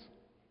ends.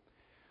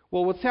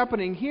 Well, what's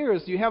happening here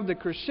is you have the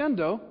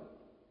crescendo,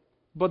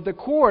 but the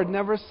chord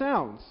never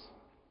sounds.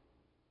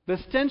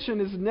 This tension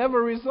is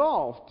never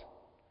resolved.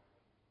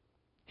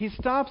 He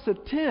stops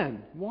at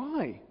 10.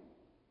 Why?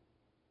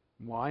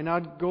 Why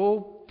not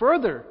go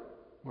further?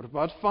 What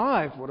about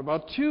 5? What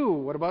about 2?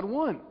 What about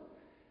 1?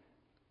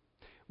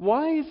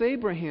 Why is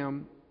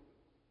Abraham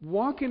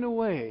walking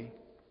away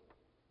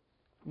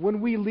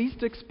when we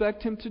least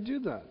expect him to do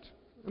that?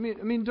 I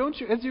mean, don't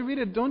you, as you read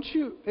it, don't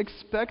you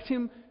expect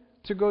him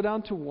to go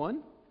down to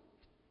 1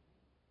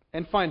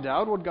 and find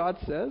out what God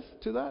says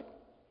to that?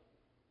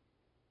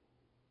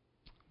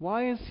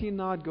 Why is he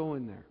not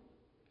going there?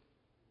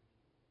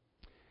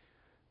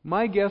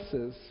 My guess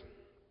is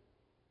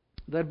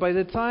that by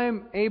the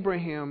time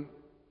Abraham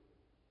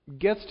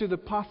gets to the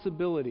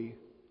possibility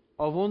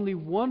of only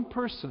one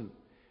person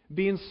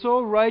being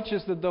so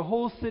righteous that the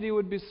whole city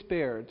would be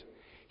spared,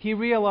 he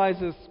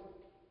realizes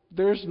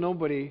there's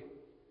nobody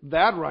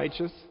that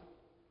righteous.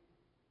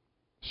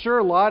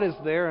 Sure, Lot is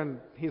there, and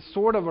he's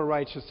sort of a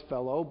righteous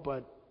fellow,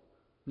 but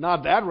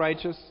not that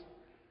righteous.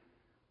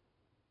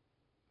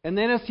 And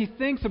then as he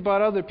thinks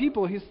about other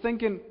people, he's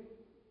thinking,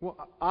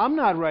 well, I'm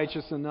not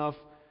righteous enough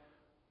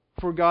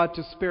for God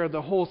to spare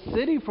the whole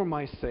city for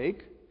my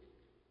sake.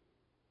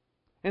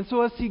 And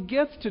so as he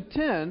gets to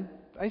 10,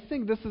 I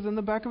think this is in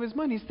the back of his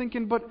mind. He's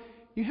thinking, but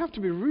you have to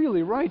be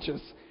really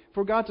righteous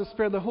for God to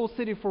spare the whole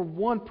city for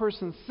one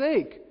person's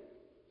sake.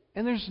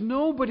 And there's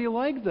nobody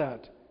like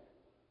that.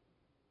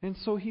 And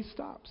so he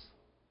stops.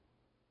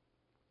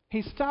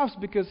 He stops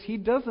because he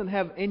doesn't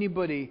have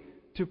anybody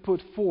to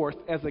put forth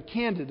as a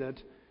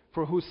candidate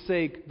for whose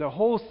sake the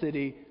whole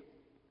city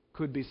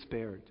could be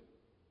spared.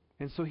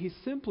 And so he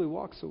simply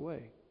walks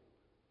away.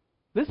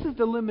 This is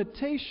the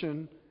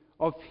limitation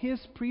of his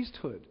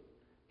priesthood.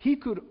 He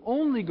could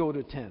only go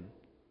to 10.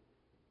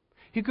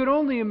 He could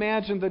only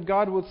imagine that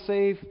God would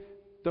save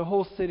the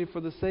whole city for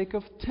the sake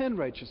of 10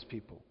 righteous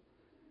people.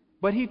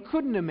 But he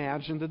couldn't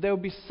imagine that there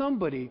would be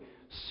somebody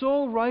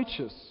so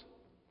righteous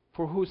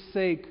for whose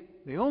sake,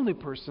 the only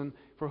person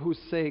for whose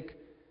sake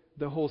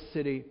the whole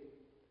city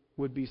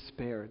would be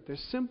spared. There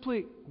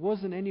simply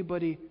wasn't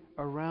anybody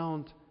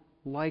around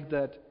like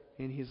that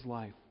in his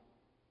life.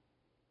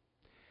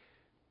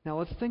 Now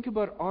let's think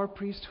about our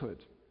priesthood.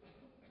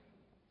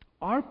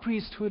 Our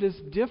priesthood is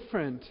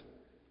different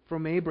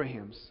from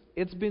Abraham's.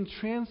 It's been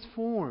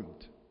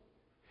transformed.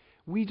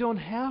 We don't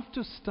have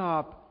to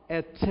stop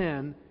at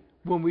 10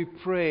 when we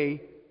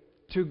pray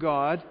to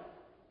God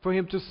for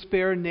Him to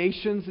spare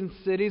nations and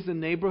cities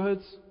and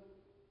neighborhoods.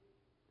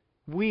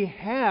 We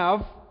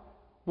have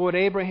what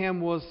Abraham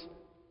was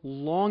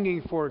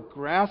longing for,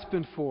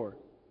 grasping for.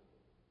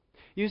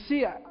 You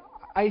see,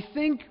 I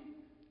think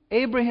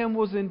Abraham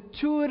was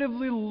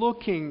intuitively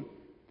looking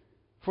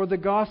for the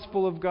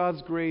gospel of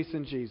God's grace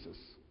in Jesus.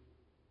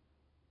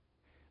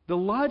 The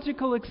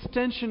logical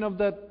extension of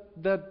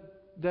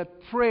that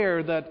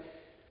prayer,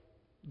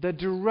 the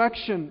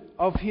direction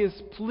of his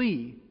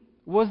plea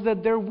was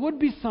that there would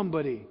be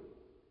somebody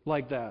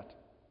like that.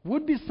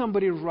 Would be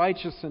somebody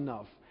righteous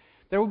enough.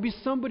 There would be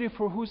somebody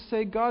for whose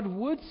sake God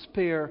would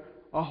spare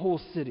a whole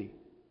city.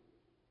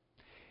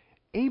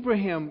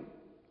 Abraham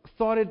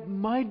thought it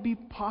might be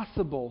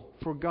possible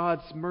for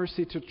God's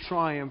mercy to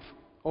triumph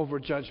over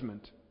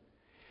judgment.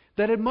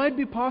 That it might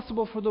be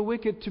possible for the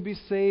wicked to be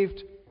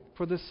saved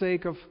for the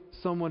sake of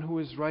someone who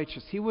is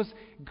righteous. He was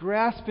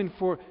grasping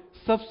for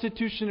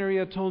substitutionary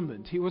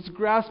atonement. He was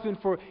grasping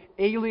for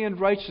alien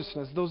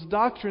righteousness, those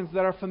doctrines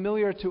that are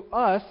familiar to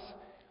us,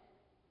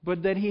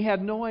 but that he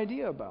had no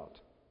idea about.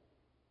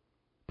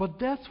 But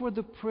that's where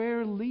the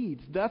prayer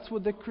leads. That's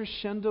what the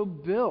crescendo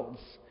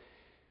builds.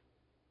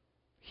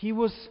 He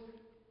was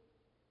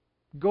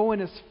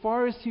going as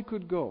far as he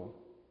could go,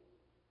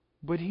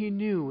 but he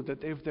knew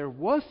that if there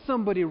was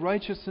somebody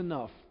righteous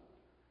enough,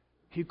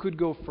 he could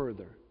go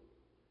further.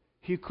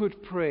 He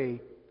could pray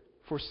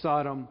for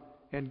Sodom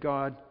and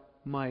God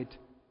might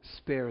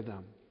spare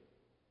them.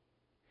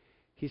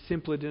 He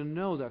simply didn't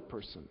know that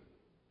person.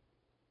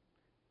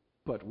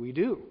 But we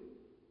do.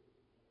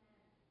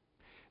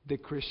 The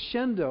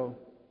crescendo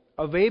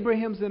of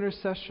Abraham's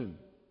intercession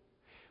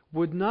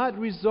would not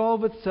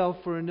resolve itself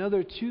for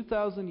another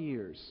 2,000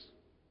 years.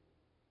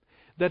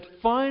 That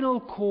final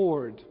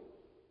chord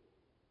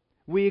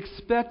we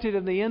expected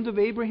at the end of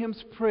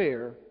Abraham's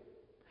prayer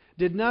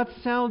did not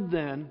sound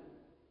then,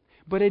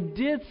 but it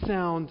did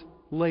sound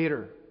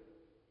later.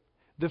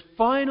 The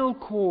final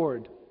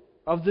chord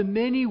of the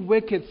many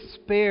wicked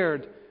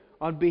spared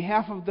on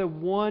behalf of the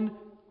one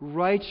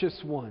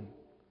righteous one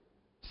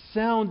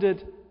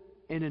sounded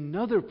in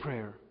another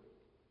prayer.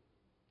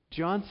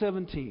 John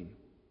 17.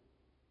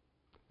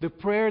 The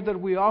prayer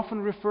that we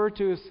often refer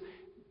to as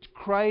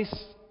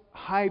Christ's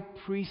high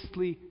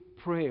priestly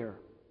prayer.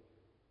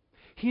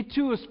 He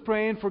too is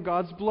praying for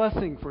God's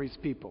blessing for His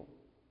people,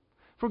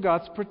 for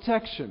God's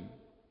protection,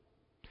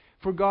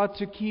 for God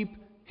to keep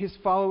His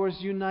followers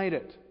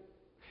united.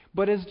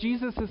 But as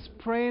Jesus is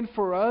praying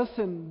for us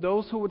and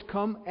those who would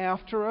come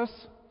after us,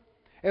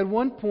 at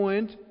one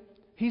point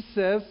He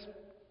says,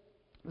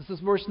 this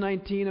is verse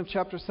 19 of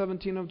chapter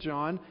 17 of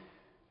John,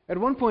 at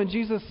one point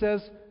Jesus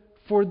says,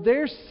 "For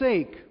their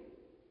sake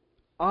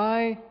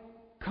I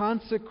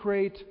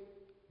consecrate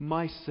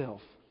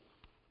myself."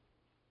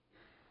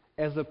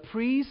 As a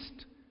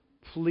priest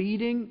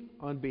pleading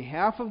on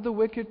behalf of the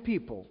wicked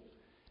people,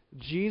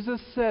 Jesus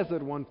says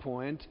at one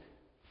point,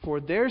 "For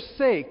their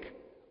sake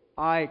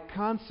I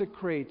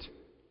consecrate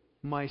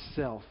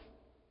myself."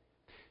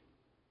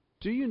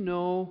 Do you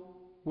know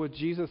what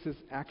Jesus is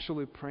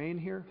actually praying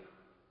here?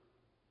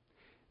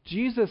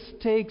 Jesus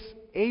takes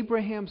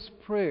Abraham's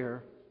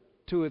prayer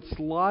to its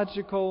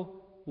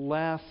logical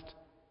last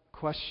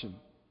question.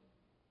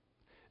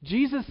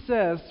 Jesus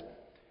says,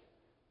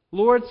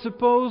 "Lord,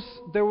 suppose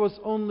there was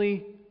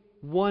only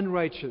one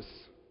righteous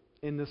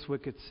in this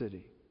wicked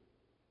city.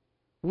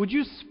 Would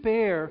you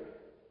spare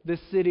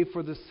this city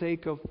for the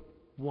sake of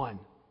one?"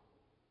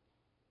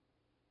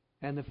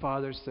 And the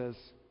Father says,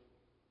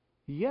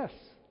 "Yes,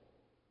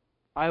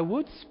 I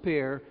would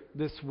spare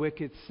this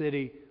wicked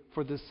city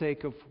for the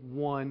sake of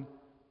one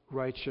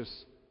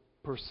righteous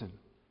person."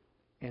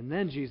 And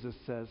then Jesus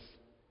says,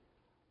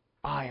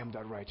 "I am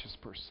that righteous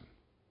person.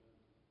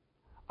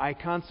 I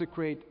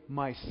consecrate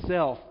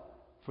myself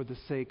for the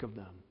sake of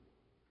them."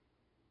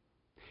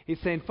 He's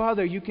saying,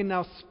 "Father, you can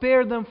now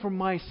spare them for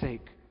my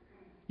sake.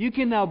 You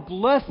can now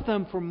bless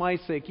them for my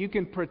sake. You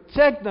can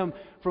protect them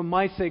for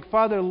my sake.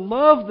 Father,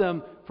 love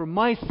them for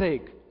my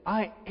sake.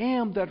 I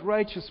am that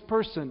righteous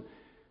person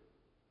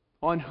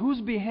on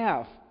whose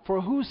behalf,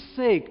 for whose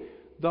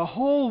sake, the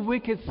whole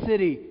wicked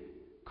city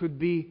could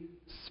be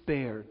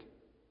spared."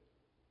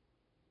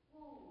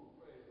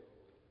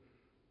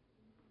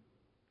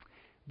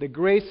 The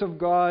grace of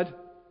God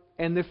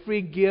and the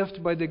free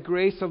gift by the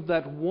grace of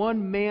that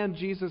one man,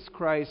 Jesus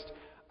Christ,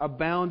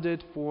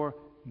 abounded for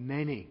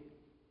many.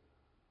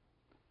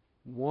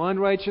 One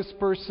righteous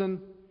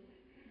person,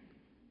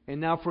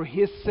 and now for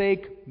His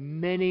sake,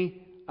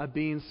 many are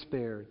being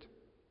spared.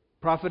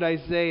 Prophet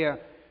Isaiah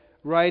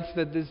writes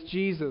that this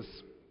Jesus,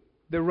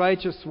 the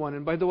righteous one,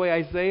 and by the way,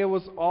 Isaiah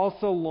was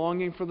also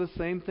longing for the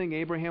same thing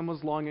Abraham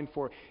was longing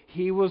for.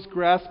 He was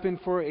grasping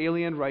for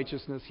alien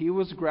righteousness. He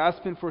was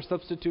grasping for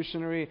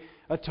substitutionary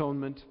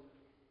atonement.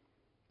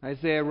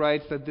 Isaiah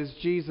writes that this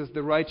Jesus,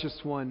 the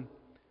righteous one,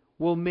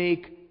 will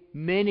make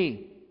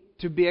many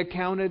to be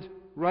accounted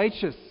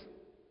righteous.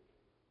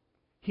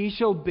 He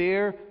shall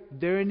bear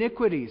their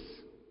iniquities,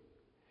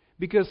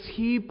 because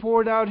He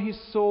poured out His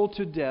soul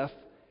to death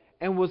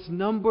and was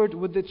numbered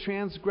with the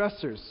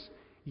transgressors.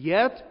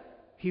 Yet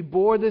He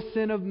bore the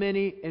sin of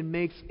many and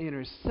makes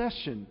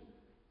intercession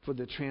for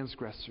the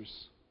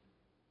transgressors.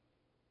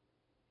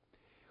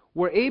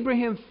 Where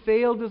Abraham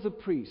failed as a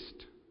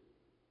priest,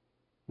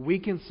 we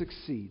can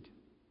succeed.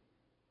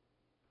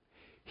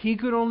 He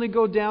could only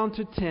go down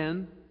to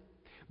 10,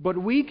 but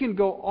we can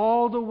go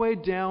all the way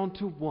down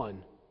to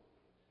 1.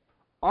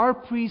 Our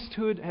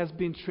priesthood has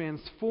been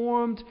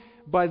transformed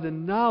by the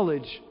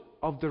knowledge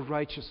of the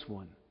righteous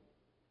one.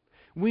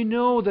 We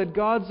know that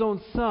God's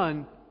own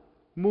Son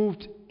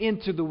moved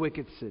into the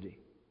wicked city,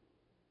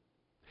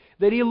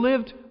 that He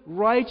lived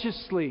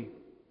righteously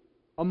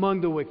among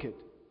the wicked,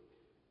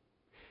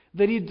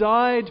 that He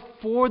died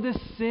for the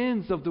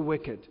sins of the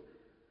wicked,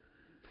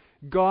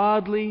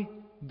 godly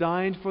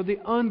dying for the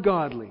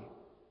ungodly,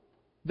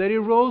 that He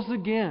rose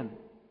again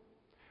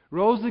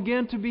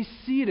to be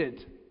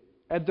seated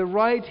at the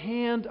right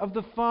hand of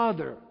the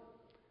Father,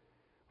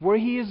 where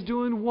He is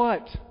doing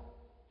what?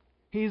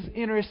 He is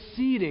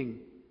interceding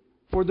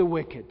for the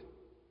wicked.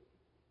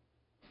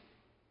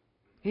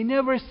 He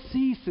never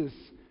ceases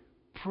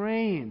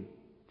praying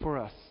for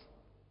us,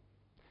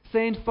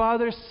 saying,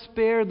 Father,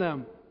 spare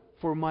them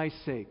for my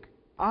sake.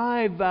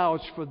 I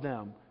vouch for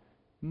them.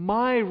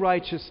 My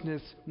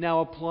righteousness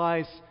now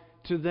applies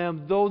to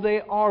them, though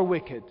they are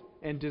wicked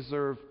and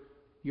deserve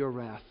your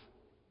wrath.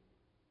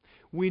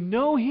 We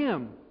know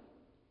Him,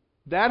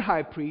 that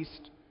high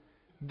priest,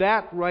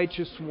 that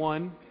righteous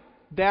one,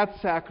 that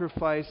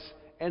sacrifice,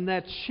 and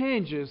that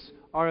changes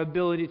our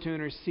ability to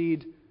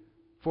intercede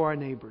for our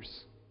neighbors.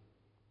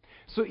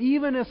 So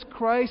even as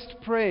Christ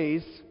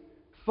prays,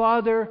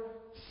 Father,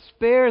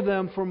 spare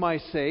them for my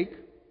sake,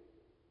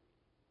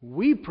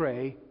 we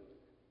pray,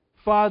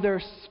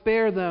 Father,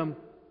 spare them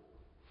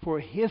for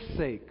His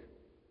sake,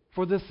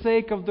 for the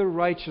sake of the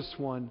righteous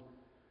one,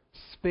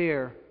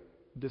 spare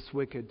this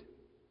wicked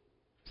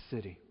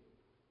city.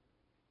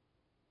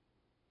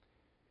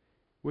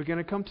 We're going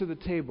to come to the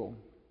table,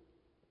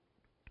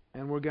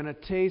 and we're going to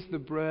taste the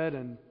bread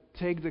and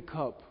take the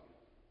cup.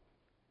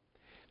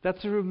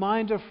 That's a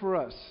reminder for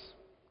us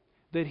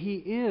that He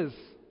is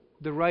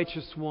the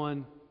righteous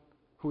one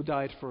who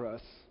died for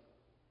us.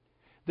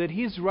 That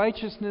His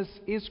righteousness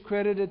is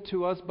credited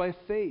to us by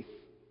faith.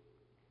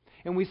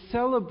 And we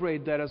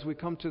celebrate that as we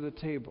come to the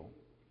table.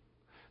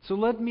 So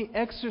let me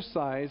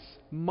exercise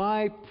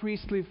my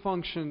priestly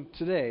function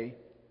today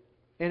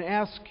and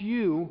ask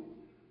you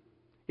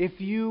if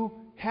you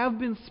have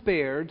been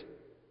spared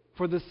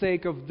for the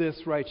sake of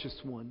this righteous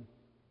one.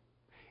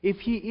 If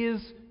He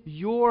is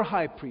your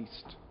high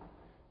priest,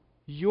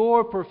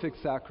 your perfect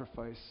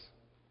sacrifice.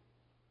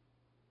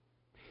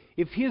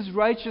 If His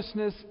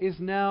righteousness is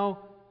now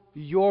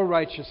your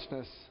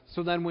righteousness,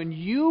 so that when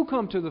you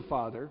come to the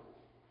Father,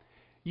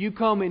 you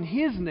come in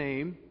His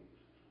name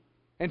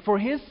and for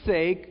His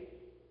sake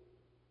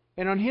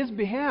and on His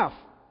behalf,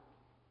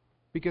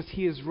 because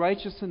He is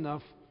righteous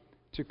enough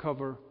to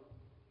cover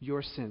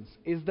your sins.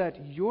 Is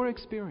that your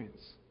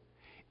experience?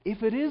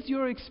 If it is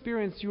your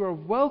experience, you are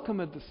welcome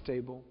at this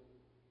table.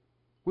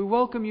 We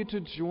welcome you to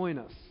join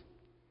us.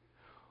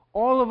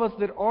 All of us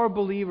that are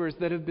believers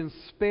that have been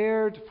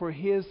spared for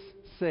His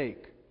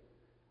sake,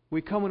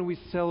 we come and we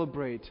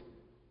celebrate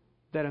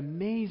that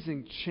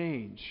amazing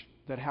change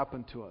that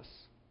happened to us.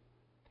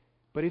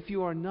 But if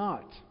you are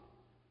not,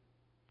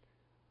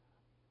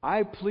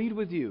 I plead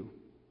with you,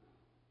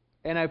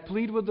 and I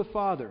plead with the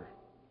Father,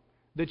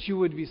 that you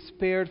would be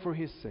spared for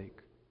His sake.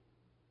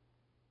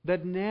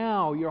 That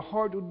now your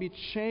heart would be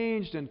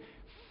changed and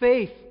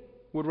faith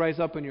would rise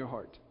up in your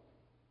heart.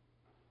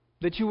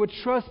 That you would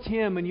trust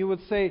Him and you would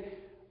say,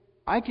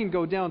 I can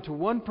go down to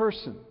one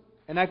person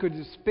and I could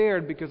be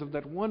spared because of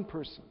that one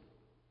person.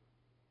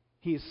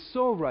 He is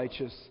so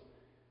righteous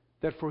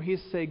that for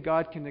His sake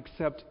God can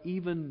accept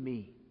even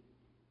me.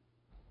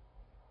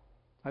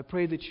 I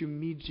pray that you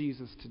meet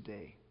Jesus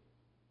today.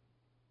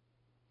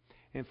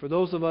 And for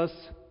those of us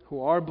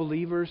who are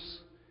believers,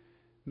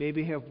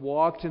 maybe have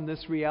walked in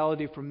this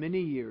reality for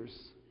many years,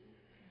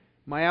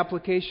 my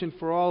application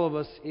for all of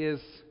us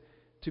is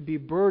to be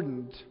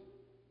burdened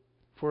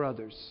for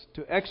others,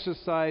 to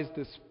exercise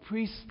this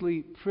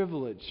priestly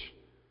privilege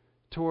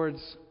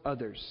towards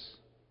others.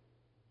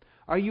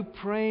 Are you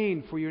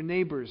praying for your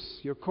neighbors,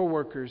 your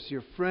coworkers,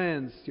 your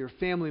friends, your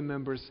family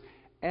members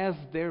as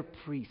their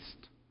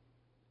priest,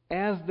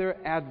 as their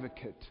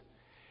advocate,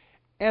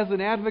 as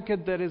an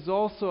advocate that is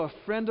also a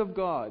friend of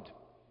God,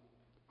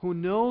 who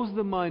knows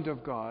the mind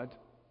of God,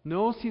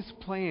 knows His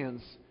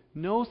plans,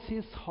 knows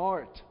His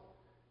heart,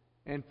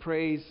 and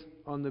prays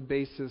on the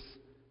basis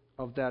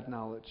of that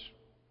knowledge?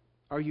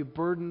 Are you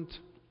burdened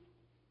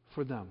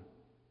for them?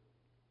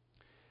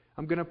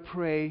 I'm going to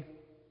pray.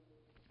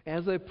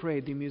 As I pray,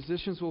 the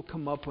musicians will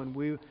come up and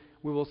we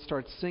will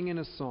start singing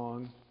a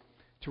song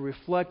to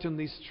reflect on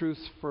these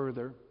truths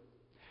further.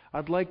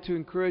 I'd like to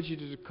encourage you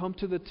to come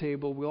to the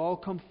table. We'll all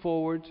come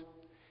forward,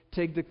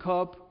 take the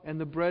cup and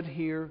the bread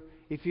here.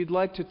 If you'd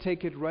like to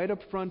take it right up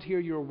front here,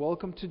 you're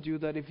welcome to do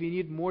that. If you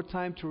need more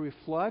time to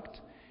reflect,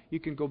 you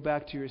can go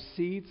back to your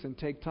seats and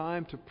take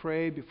time to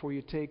pray before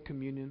you take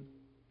communion.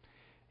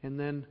 And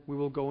then we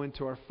will go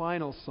into our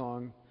final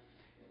song,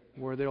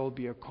 where there will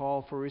be a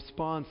call for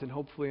response, and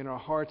hopefully in our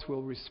hearts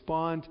we'll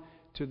respond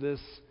to this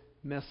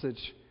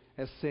message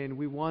as saying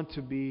we want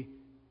to be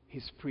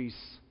His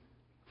priests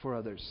for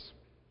others.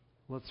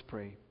 Let's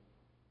pray.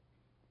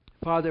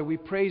 Father, we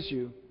praise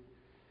You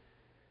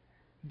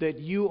that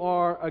You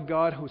are a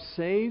God who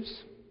saves,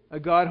 a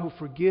God who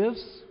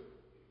forgives,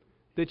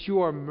 that You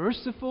are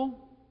merciful,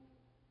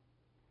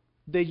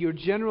 that Your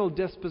general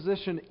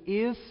disposition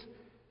is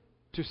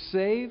to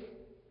save.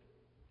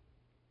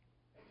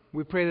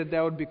 We pray that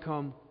that would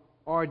become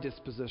our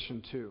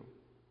disposition too.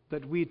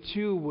 That we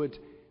too would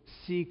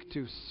seek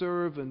to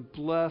serve and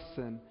bless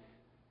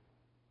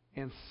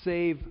and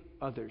save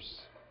others.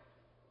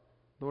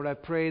 Lord, I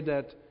pray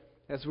that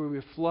as we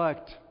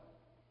reflect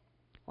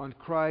on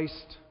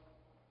Christ,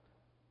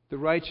 the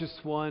righteous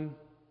one,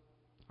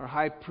 our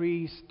high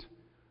priest,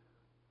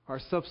 our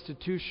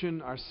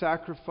substitution, our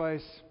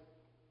sacrifice.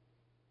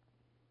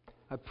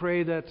 I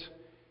pray that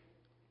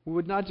we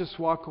would not just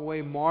walk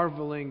away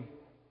marveling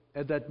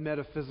at that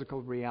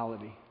metaphysical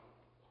reality,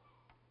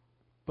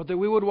 but that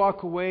we would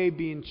walk away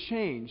being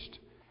changed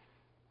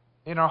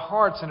in our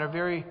hearts and our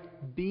very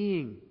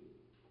being,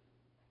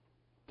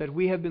 that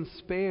we have been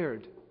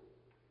spared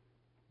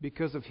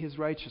because of His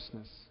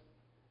righteousness,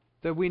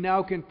 that we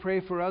now can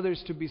pray for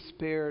others to be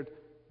spared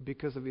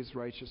because of His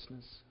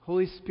righteousness.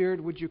 Holy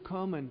Spirit, would you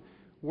come and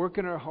work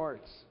in our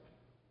hearts,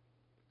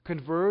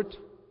 convert,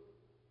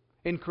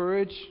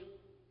 encourage,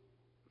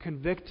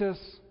 convict us.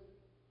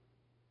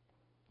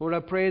 Lord, I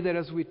pray that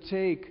as we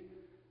take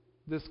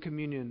this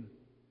communion,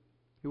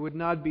 it would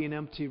not be an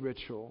empty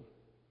ritual.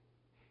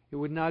 It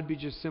would not be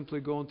just simply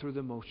going through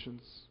the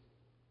motions,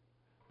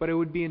 but it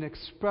would be an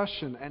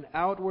expression, an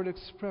outward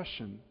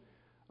expression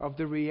of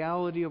the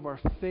reality of our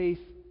faith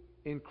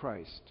in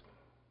Christ.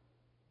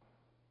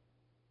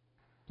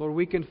 Lord,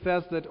 we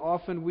confess that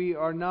often we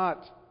are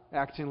not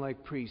acting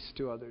like priests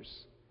to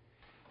others,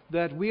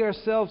 that we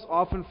ourselves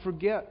often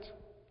forget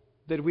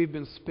that we've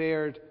been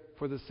spared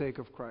for the sake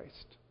of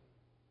Christ.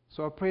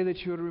 So I pray that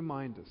you would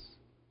remind us.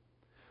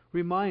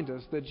 Remind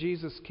us that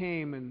Jesus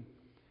came and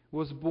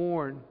was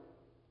born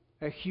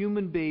a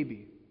human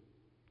baby,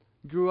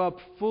 grew up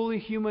fully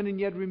human and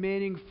yet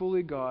remaining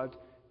fully God,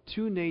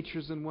 two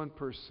natures in one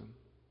person.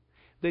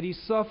 That He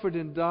suffered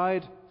and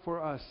died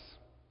for us.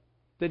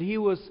 That He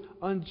was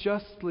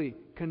unjustly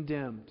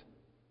condemned.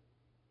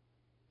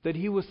 That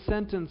He was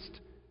sentenced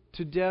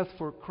to death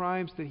for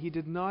crimes that He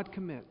did not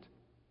commit.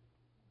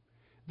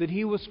 That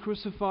He was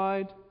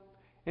crucified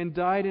and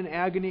died in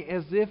agony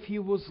as if He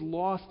was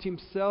lost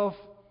Himself,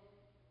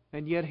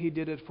 and yet He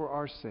did it for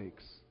our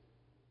sakes.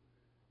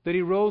 That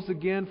He rose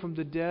again from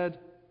the dead,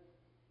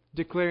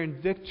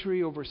 declaring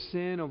victory over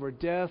sin, over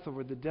death,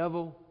 over the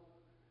devil.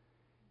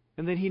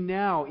 And that He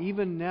now,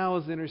 even now,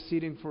 is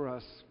interceding for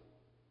us.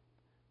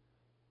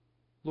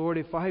 Lord,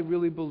 if I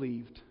really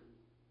believed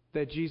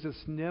that Jesus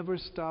never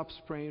stops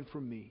praying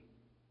for me,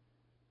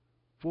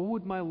 what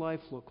would my life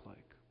look like?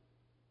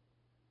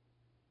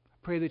 I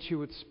pray that you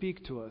would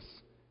speak to us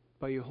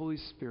by your Holy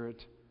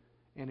Spirit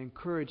and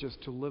encourage us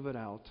to live it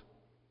out.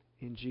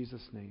 In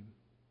Jesus' name.